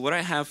 So what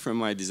I have from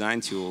my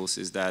design tools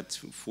is that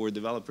for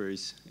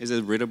developers, is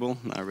it readable?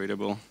 Not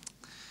readable.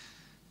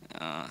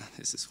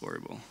 This is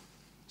horrible.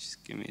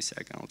 Just give me a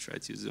second. I'll try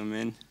to zoom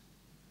in.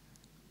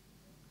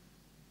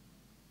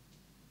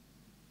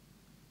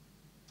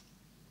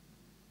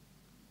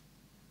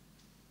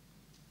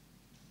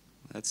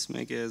 Let's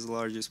make it as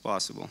large as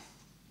possible.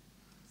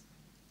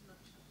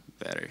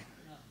 Better.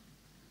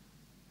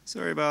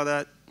 Sorry about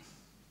that.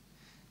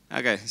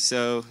 Okay,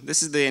 so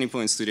this is the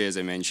Anypoint Studio, as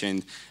I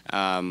mentioned.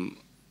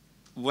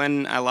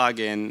 When I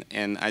log in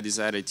and I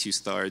decided to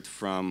start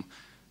from,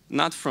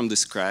 not from the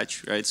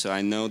scratch, right? So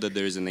I know that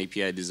there's an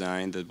API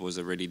design that was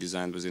already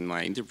designed within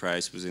my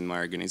enterprise, within my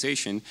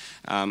organization.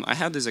 I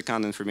have this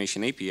account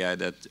information API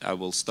that I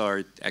will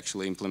start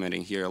actually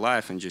implementing here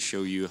live and just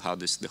show you how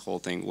the whole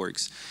thing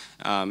works.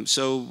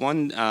 So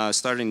when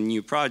starting a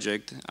new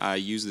project, I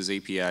use this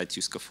API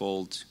to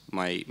scaffold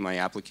my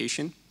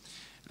application.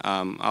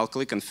 I'll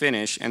click on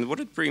finish, and what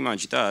it pretty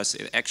much does,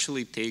 it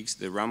actually takes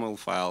the YAML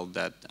file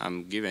that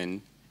I'm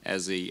given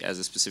as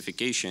a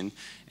specification,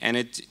 and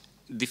it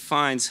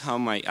defines how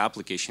my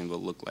application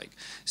will look like.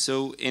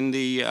 So in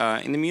the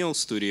Mule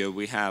Studio,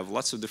 we have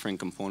lots of different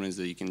components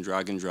that you can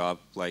drag and drop.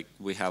 Like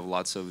we have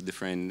lots of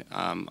different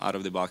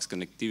out-of-the-box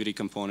connectivity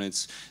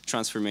components,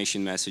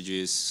 transformation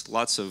messages,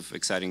 lots of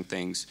exciting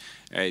things,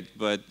 right?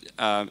 But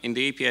in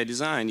the API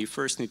design, you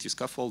first need to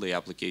scaffold the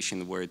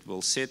application where it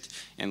will sit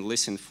and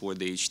listen for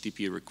the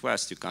HTTP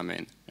request to come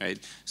in, right?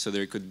 So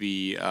there could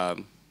be,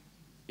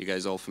 you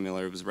guys all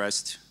familiar with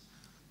REST?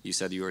 You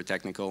said you were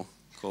technical.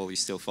 Cole, you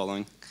still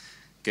following?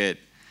 Good.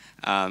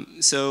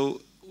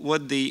 So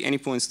what the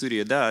Anypoint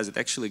Studio does, it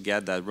actually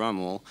gets that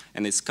RAML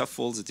and it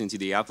scaffolds it into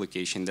the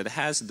application that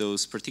has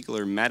those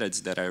particular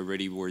methods that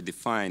already were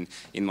defined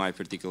in my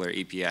particular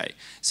API.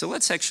 So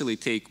let's actually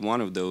take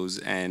one of those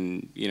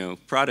and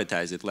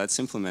productize it. Let's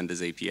implement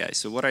this API.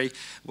 So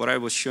what I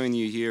was showing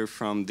you here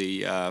from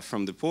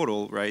the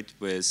portal, right,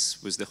 was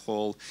the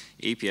whole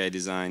API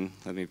design.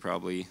 Let me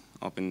probably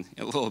open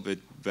a little bit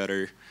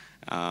better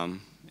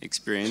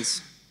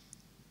experience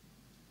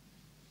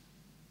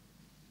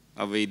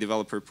of a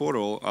developer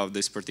portal of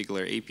this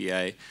particular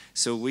API.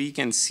 So we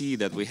can see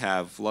that we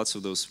have lots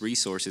of those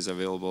resources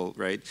available,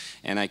 right?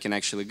 And I can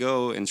actually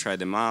go and try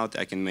them out.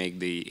 I can make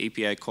the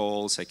API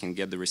calls. I can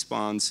get the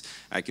response.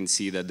 I can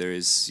see that there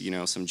is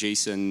some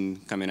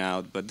JSON coming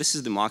out. But this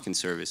is the mock-in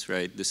service,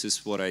 right? This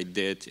is what I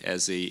did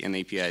as an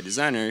API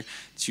designer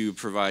to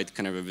provide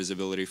kind of a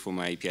visibility for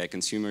my API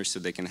consumers so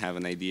they can have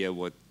an idea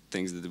what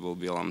things that will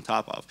be on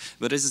top of.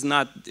 But it's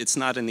not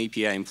an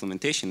API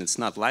implementation. It's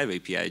not live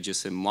API,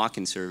 just a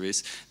mock-in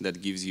service that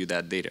gives you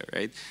that data,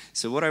 right?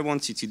 So what I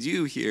want you to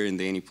do here in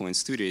the Anypoint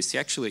Studio is to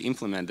actually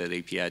implement that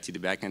API to the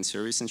backend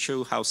service and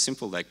show how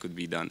simple that could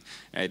be done.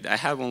 Right? I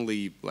have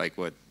only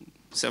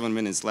 7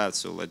 minutes left,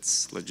 so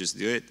let's just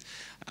do it.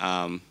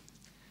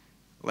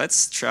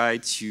 Let's try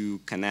to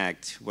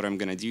connect. What I'm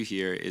going to do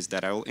here is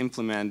that I will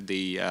implement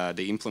the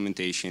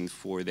implementation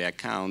for the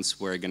accounts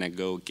where I'm going to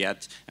go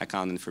get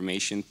account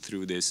information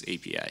through this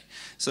API.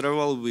 So that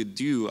what we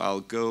do,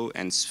 I'll go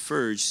and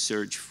first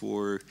search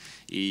for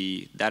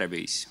a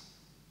database.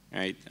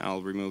 Right?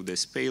 I'll remove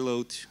this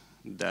payload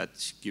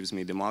that gives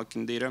me the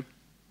mock-in data.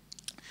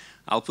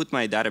 I'll put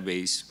my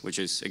database, which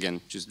is, again,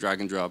 just drag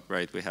and drop,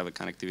 right? We have a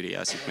connectivity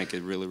asset, make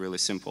it really, really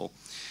simple.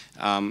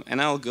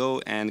 And I'll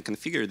go and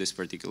configure this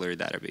particular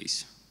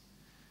database,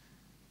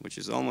 which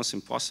is almost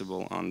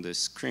impossible on this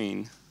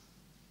screen.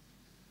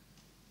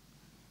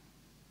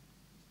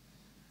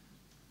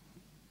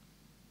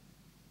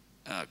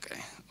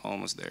 Okay,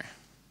 almost there.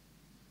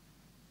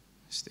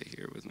 Stay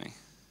here with me.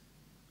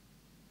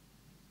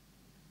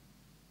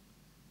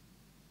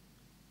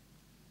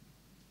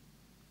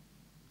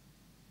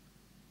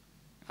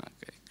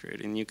 Okay,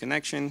 create a new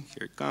connection.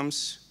 Here it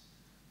comes.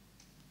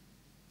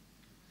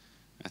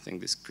 I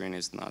think the screen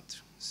is not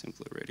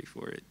simply ready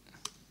for it.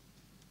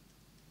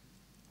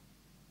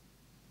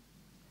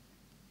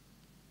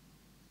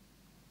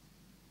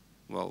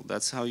 Well,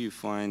 that's how you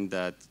find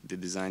that the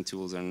design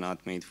tools are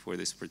not made for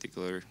this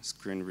particular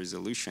screen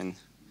resolution.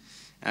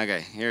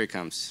 Okay, here it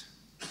comes.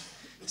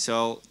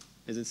 So,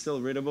 is it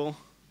still readable?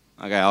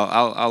 Okay,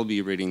 I'll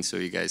be reading so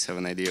you guys have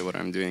an idea what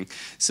I'm doing.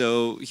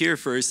 So here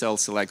first I'll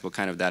select what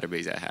kind of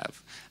database I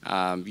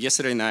have.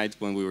 Yesterday night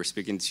when we were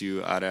speaking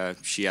to Ada,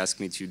 she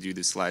asked me to do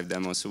this live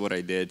demo. So what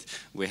I did,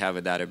 we have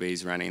a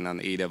database running on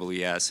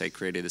AWS. I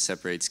created a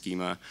separate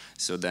schema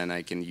so then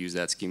I can use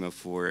that schema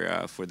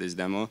for this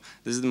demo.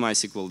 This is the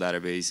MySQL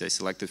database I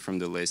selected from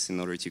the list in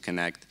order to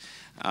connect.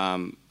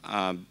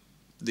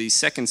 The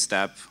second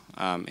step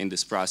in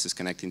this process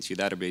connecting to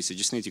your database, I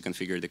just need to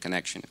configure the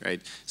connection,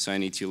 right? So I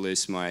need to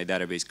list my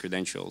database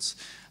credentials.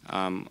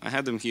 I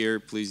have them here.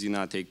 Please do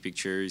not take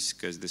pictures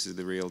because this is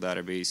the real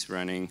database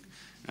running.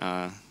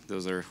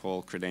 Those are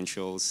whole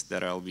credentials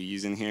that I'll be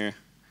using here.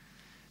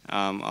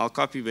 I'll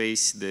copy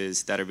paste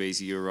this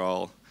database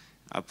URL,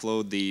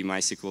 upload the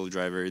MySQL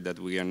driver that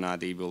we are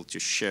not able to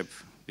ship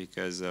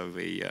because of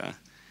the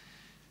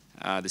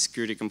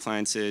security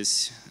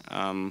compliances.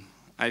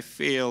 I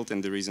failed,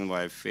 and the reason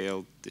why I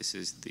failed, this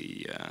is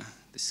the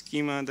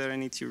schema that I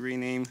need to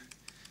rename.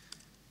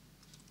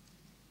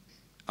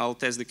 I'll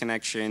test the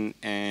connection,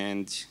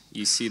 and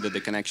you see that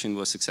the connection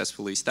was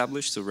successfully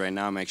established. So right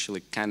now, I'm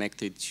actually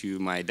connected to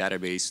my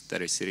database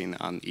that is sitting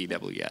on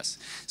AWS.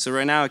 So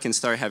right now, I can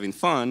start having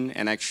fun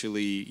and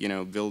actually,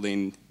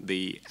 building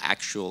the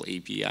actual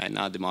API,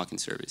 not the mock-in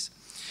service.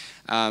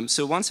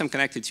 So once I'm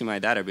connected to my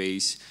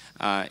database,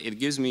 it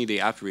gives me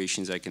the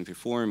operations I can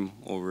perform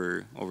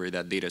over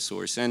that data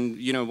source. And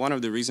one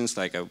of the reasons,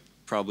 I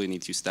probably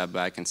need to step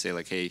back and say,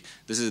 hey,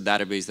 this is a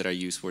database that I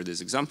use for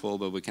this example,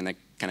 but we can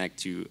connect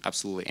to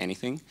absolutely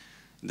anything.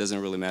 It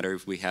doesn't really matter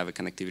if we have a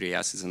connectivity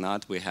assets or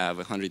not. We have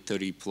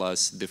 130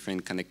 plus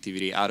different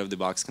connectivity,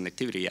 out-of-the-box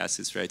connectivity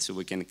assets, right? So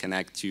we can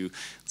connect to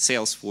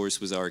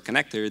Salesforce with our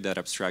connector that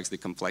abstracts the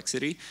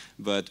complexity,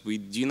 but we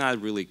do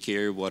not really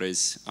care what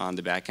is on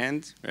the back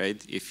end,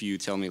 right? If you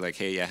tell me like,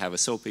 hey, I have a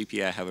SOAP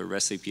API, I have a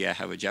REST API, I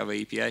have a Java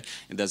API,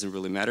 it doesn't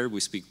really matter.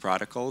 We speak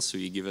protocols, so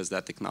you give us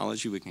that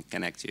technology, we can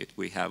connect to it.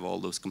 We have all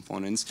those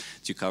components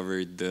to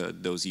cover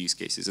those use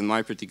cases. In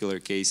my particular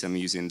case, I'm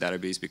using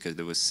database because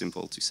it was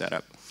simple to set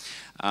up.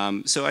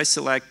 So I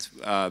select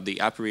the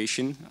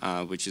operation,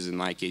 which is in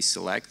my case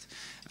select.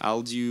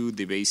 I'll do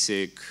the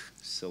basic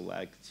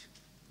select,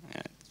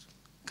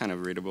 kind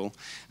of readable.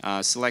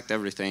 Select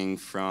everything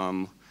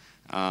from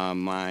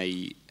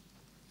my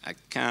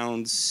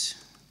accounts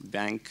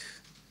bank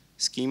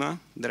schema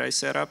that I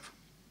set up.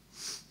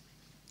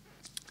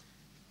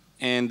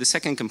 And the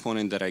second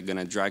component that I'm going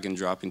to drag and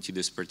drop into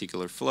this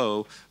particular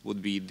flow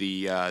would be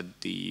the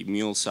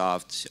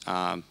Mulesoft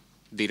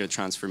data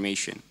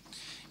transformation.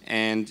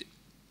 And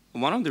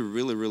one of the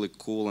really, really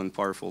cool and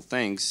powerful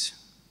things,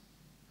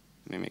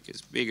 let me make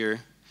this bigger,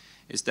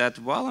 is that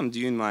while I'm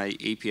doing my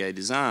API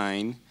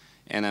design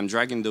and I'm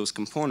dragging those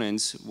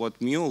components,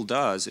 what Mule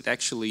does, it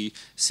actually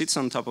sits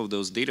on top of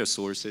those data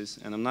sources,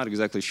 and I'm not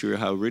exactly sure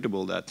how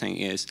readable that thing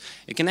is.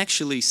 It can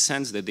actually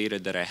sense the data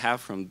that I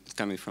have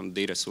coming from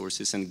data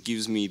sources and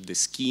gives me the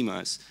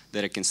schemas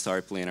that I can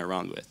start playing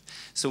around with.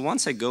 So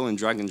once I go and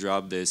drag and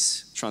drop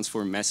this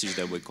transform message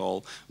that we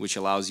call, which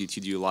allows you to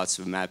do lots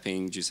of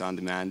mapping just on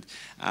demand,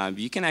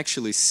 you can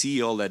actually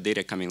see all that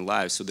data coming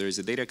live. So there's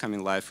a data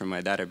coming live from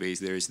my database.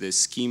 There's this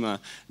schema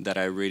that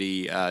I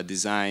already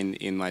designed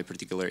in my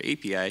particular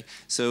API.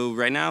 So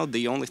right now,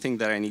 the only thing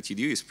that I need to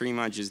do is pretty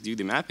much just do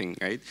the mapping,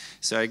 right?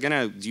 So I'm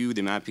gonna do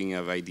the mapping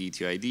of ID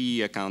to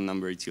ID, account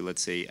number to,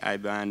 let's say,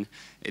 IBAN,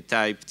 a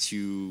type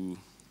to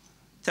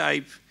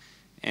type,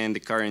 and the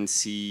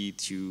currency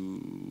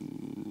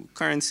to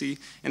currency.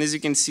 And as you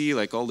can see,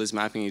 like all this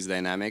mapping is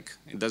dynamic.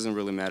 It doesn't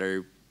really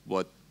matter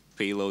what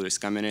payload is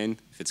coming in,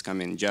 if it's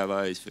coming in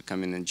Java, if it's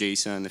coming in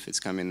JSON, if it's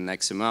coming in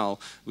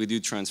XML. We do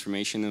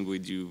transformation and we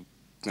do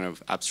kind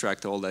of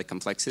abstract all that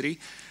complexity.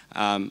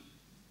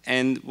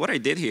 And what I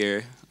did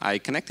here, I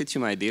connected to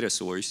my data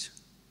source.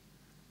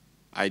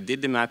 I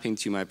did the mapping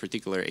to my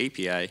particular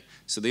API.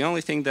 So the only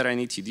thing that I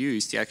need to do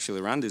is to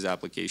actually run this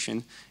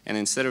application. And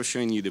instead of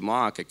showing you the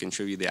mock, I can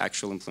show you the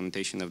actual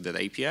implementation of that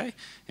API.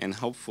 And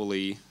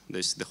hopefully,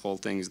 the whole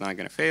thing is not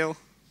going to fail.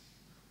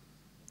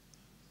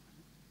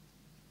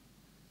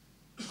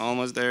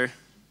 Almost there.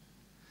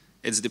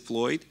 It's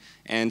deployed.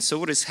 And so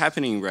what is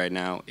happening right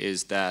now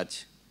is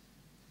that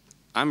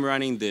I'm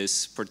running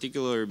this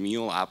particular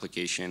Mule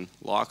application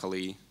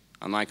locally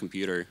on my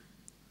computer.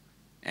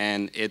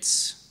 And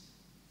it's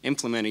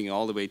implementing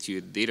all the way to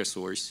a data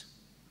source,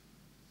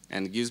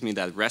 and it gives me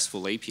that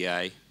RESTful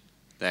API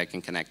that I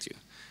can connect to.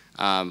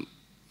 I'm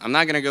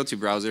not going to go to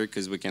browser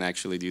because we can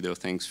actually do those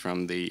things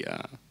from the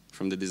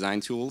design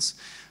tools,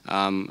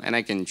 and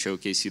I can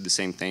showcase you the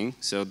same thing.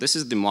 So this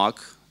is the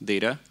mock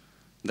data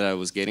that I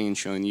was getting and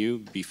showing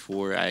you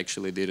before I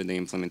actually did the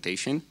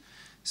implementation.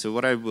 So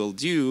what I will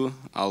do,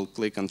 I'll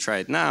click on try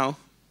it now.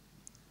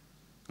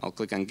 I'll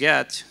click on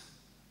get.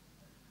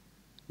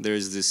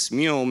 There's this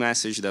Mule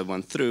message that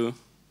went through.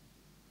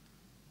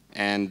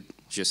 And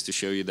just to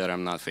show you that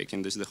I'm not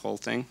faking this the whole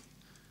thing,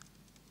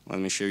 let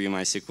me show you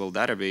my SQL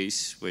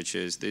database, which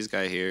is this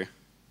guy here.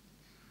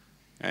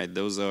 All right,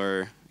 those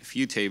are a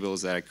few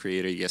tables that I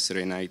created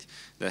yesterday night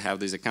that have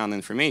this account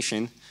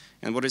information.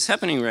 And what is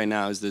happening right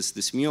now is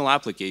this Mule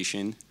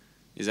application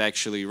is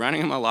actually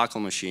running on my local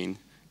machine,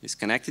 is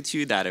connected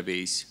to a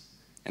database,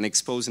 and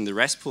exposing the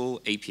RESTful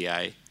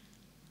API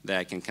that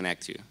I can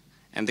connect to.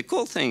 And the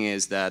cool thing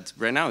is that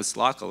right now it's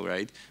local,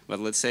 right? But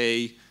let's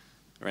say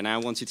right now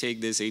I want to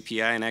take this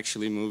API and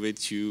actually move it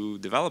to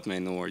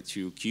development or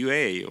to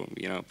QA,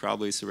 or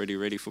probably it's already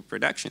ready for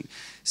production.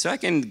 So I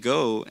can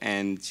go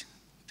and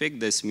pick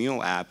this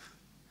Mule app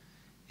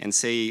and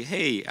say,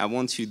 hey, I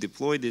want to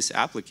deploy this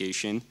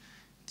application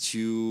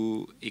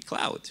to a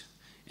cloud.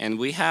 And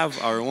we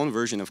have our own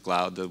version of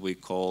cloud that we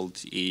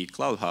called a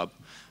Cloud Hub,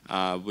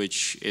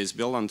 which is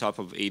built on top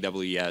of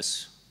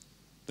AWS.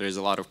 There's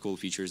a lot of cool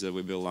features that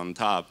we build on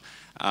top.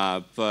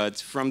 But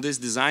from these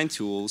design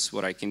tools,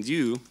 what I can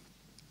do,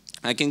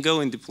 I can go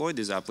and deploy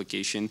this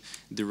application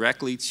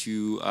directly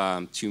to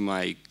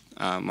my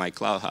my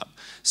Cloud Hub.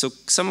 So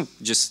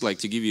just like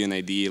to give you an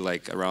idea,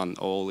 like around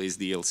all is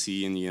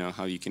DLC and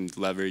how you can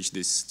leverage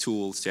these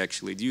tools to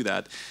actually do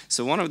that.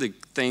 So one of the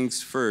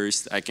things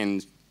first, I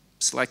can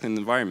select an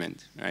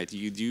environment, right?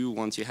 You do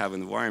want to have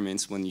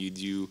environments when you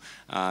do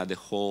the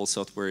whole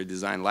software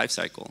design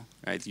lifecycle,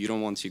 right? You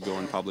don't want to go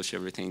and publish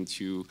everything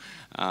to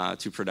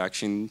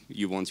production.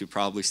 You want to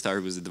probably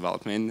start with the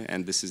development,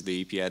 and this is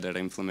the API that I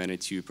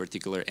implemented to a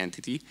particular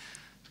entity.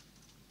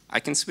 I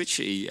can switch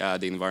the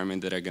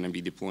environment that I'm going to be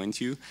deploying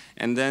to,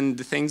 and then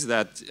the things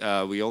that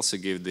we also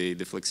give the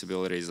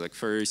flexibility is like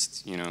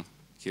first,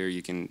 here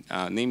you can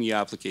name your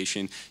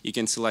application. You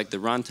can select the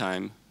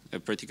runtime a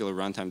particular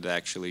runtime that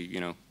actually,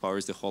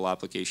 powers the whole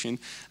application.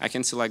 I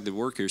can select the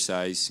worker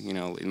size,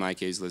 in my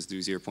case, let's do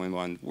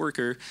 0.1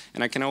 worker,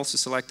 and I can also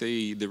select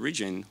the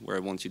region where I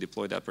want to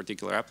deploy that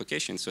particular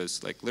application. So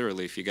it's like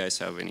literally, if you guys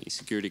have any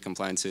security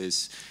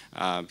compliances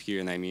here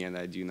in IME, and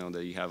I do know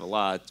that you have a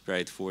lot,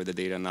 right, for the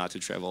data not to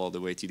travel all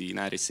the way to the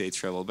United States,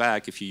 travel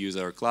back. If you use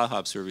our Cloud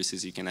Hub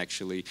services, you can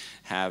actually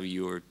have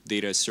your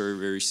data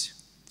servers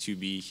to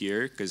be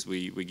here, because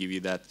we give you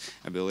that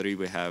ability.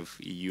 We have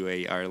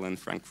UA, Ireland,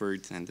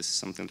 Frankfurt, and this is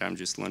something that I'm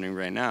just learning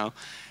right now.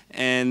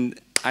 And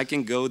I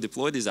can go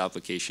deploy this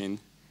application,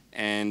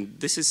 and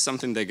this is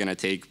something that's gonna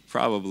take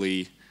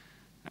probably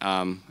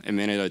a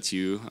minute or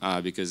two,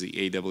 because the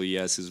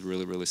AWS is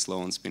really, really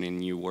slow on spinning a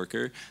new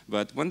worker.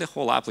 But when the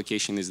whole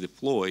application is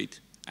deployed,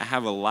 I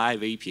have a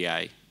live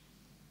API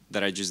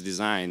that I just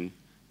designed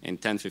in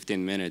 10,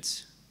 15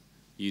 minutes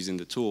using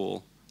the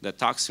tool that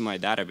talks to my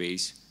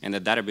database, and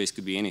that database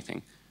could be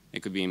anything.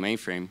 It could be a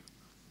mainframe,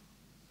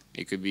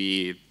 it could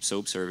be a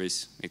SOAP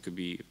service, it could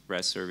be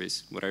REST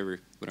service,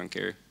 whatever, we don't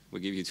care. We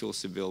give you tools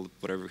to build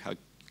whatever how you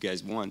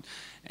guys want.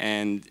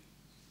 And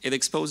it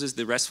exposes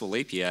the RESTful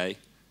API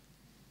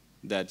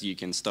that you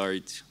can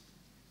start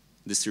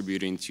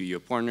distributing to your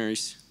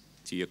partners,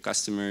 to your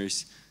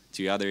customers,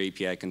 to other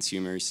API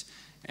consumers.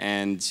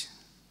 And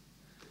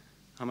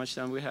how much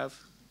time we have?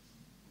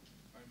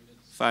 5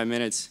 minutes. 5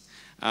 minutes.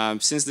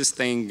 Since this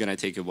thing gonna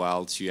take a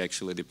while to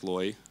actually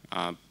deploy,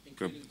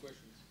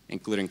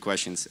 including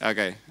questions.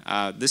 Okay,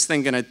 this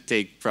thing gonna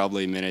take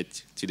probably a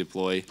minute to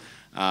deploy.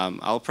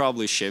 I'll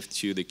probably shift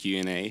to the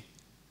Q&A,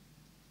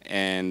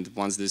 and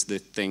once the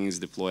thing is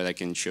deployed, I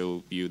can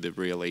show you the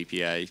real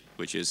API,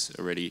 which is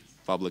already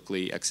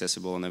publicly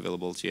accessible and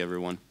available to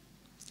everyone.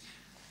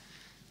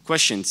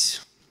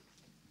 Questions?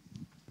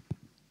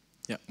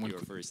 Yeah, You're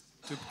first.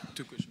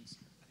 Two questions.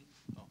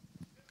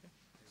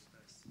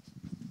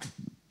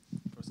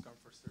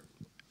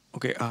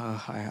 Okay,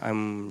 hi,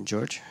 I'm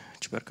George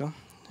Ciuperca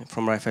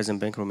from Raiffeisen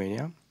Bank,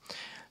 Romania.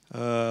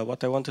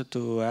 What I wanted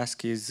to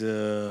ask is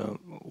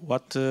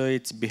what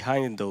it's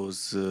behind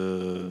those,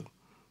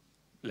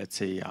 let's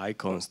say,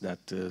 icons that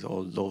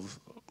all those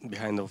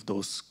behind of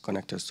those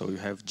connectors. So you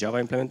have Java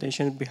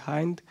implementation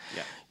behind.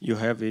 Yeah. You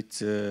have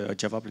a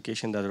Java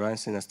application that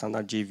runs in a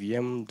standard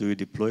JVM. Do you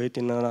deploy it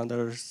in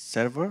another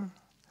server?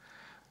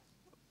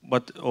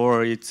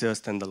 Or it's a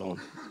standalone?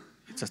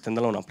 It's a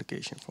standalone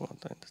application, from what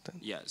I understand.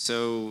 Yeah,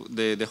 so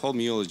the whole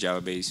Mule is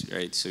Java-based,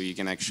 right? So you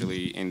can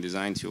actually, in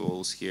design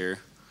tools here,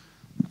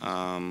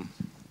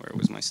 where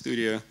was my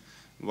studio?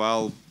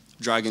 While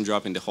drag and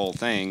dropping the whole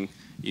thing,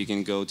 you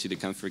can go to the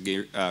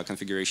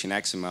configuration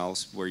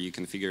XMLs where you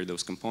configure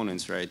those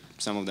components, right?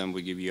 Some of them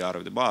we give you out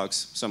of the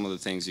box. Some of the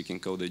things you can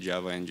code the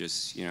Java and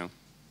just,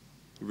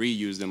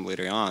 reuse them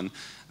later on.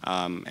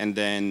 And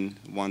then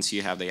once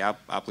you have the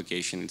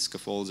application, it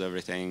scaffolds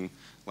everything,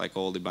 like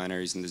all the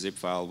binaries in the zip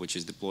file, which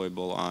is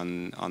deployable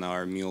on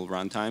our Mule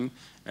runtime,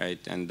 right?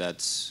 And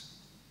that's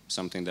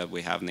something that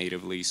we have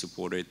natively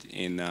supported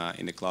in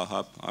the Cloud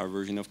Hub, our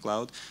version of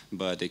Cloud.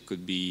 But it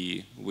could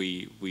be,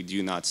 we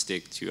do not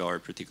stick to our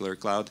particular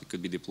cloud. It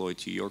could be deployed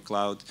to your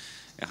cloud,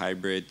 a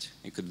hybrid.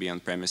 It could be on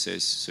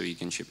premises, so you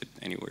can ship it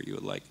anywhere you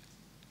would like.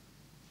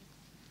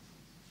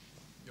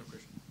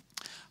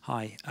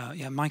 Hi.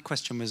 Yeah, my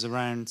question was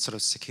around sort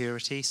of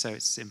security. So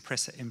it's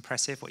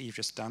impressive what you've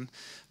just done,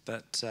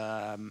 but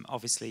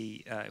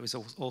obviously it was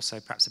also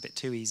perhaps a bit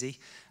too easy,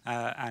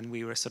 and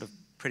we were sort of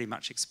pretty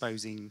much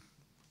exposing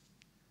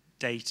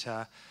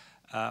data.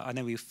 I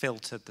know we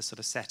filtered the sort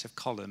of set of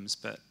columns,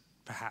 but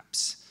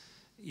perhaps,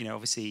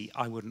 obviously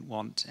I wouldn't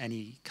want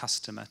any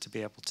customer to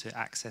be able to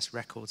access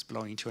records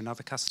belonging to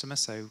another customer.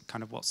 So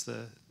kind of what's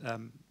the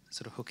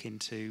sort of hook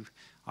into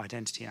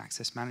identity and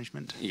access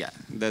management? Yeah,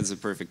 that's a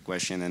perfect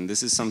question, and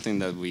this is something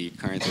that we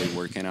currently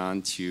working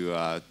on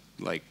to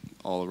like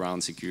all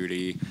around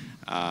security,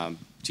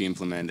 to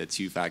implement a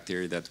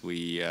two-factor that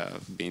we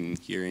been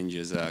hearing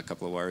just a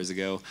couple of hours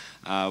ago.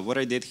 What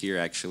I did here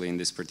actually in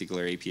this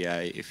particular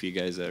API, if you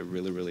guys are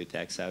really, really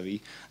tech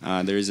savvy,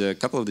 there's a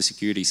couple of the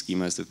security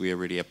schemas that we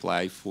already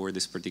applied for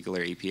this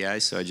particular API,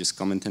 so I just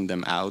commented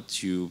them out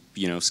to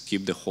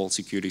skip the whole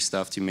security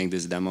stuff to make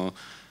this demo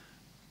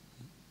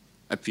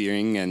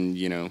appearing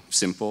and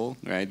simple,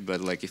 right?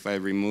 But like if I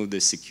remove the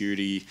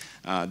security,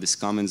 these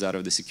comments out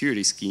of the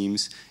security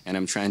schemes, and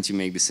I'm trying to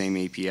make the same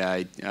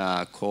API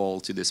call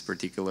to this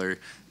particular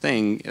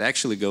thing, it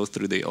actually goes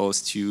through the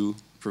OS2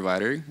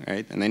 provider,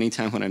 right? And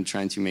anytime when I'm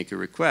trying to make a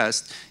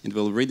request, it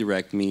will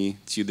redirect me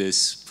to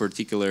this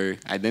particular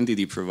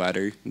identity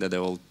provider that I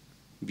will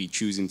be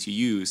choosing to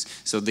use.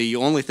 So the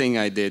only thing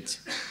I did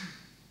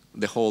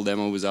the whole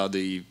demo without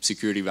the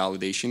security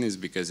validation is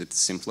because it's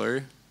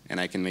simpler, and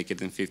I can make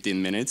it in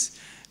 15 minutes,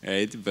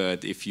 right?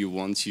 But if you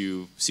want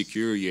to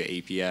secure your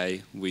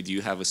API, we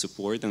do have a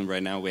support, and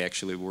right now we're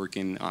actually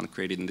working on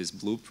creating this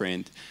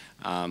blueprint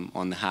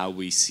on how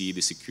we see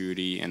the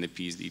security and the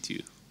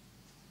PSD2.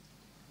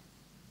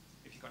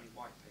 If you've got any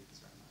white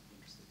papers around that, I'd be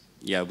interested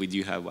to. Yeah, we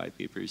do have white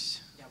papers.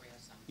 Yeah, we have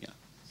some. Yeah.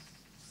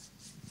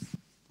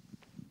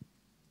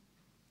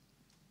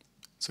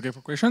 It's okay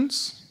for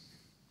questions?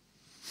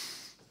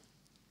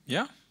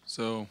 Yeah,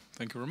 so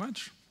thank you very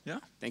much. Yeah.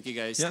 Thank you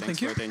guys. Yeah, Thanks thank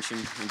for you. attention.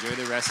 Enjoy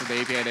the rest of the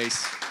API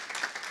days.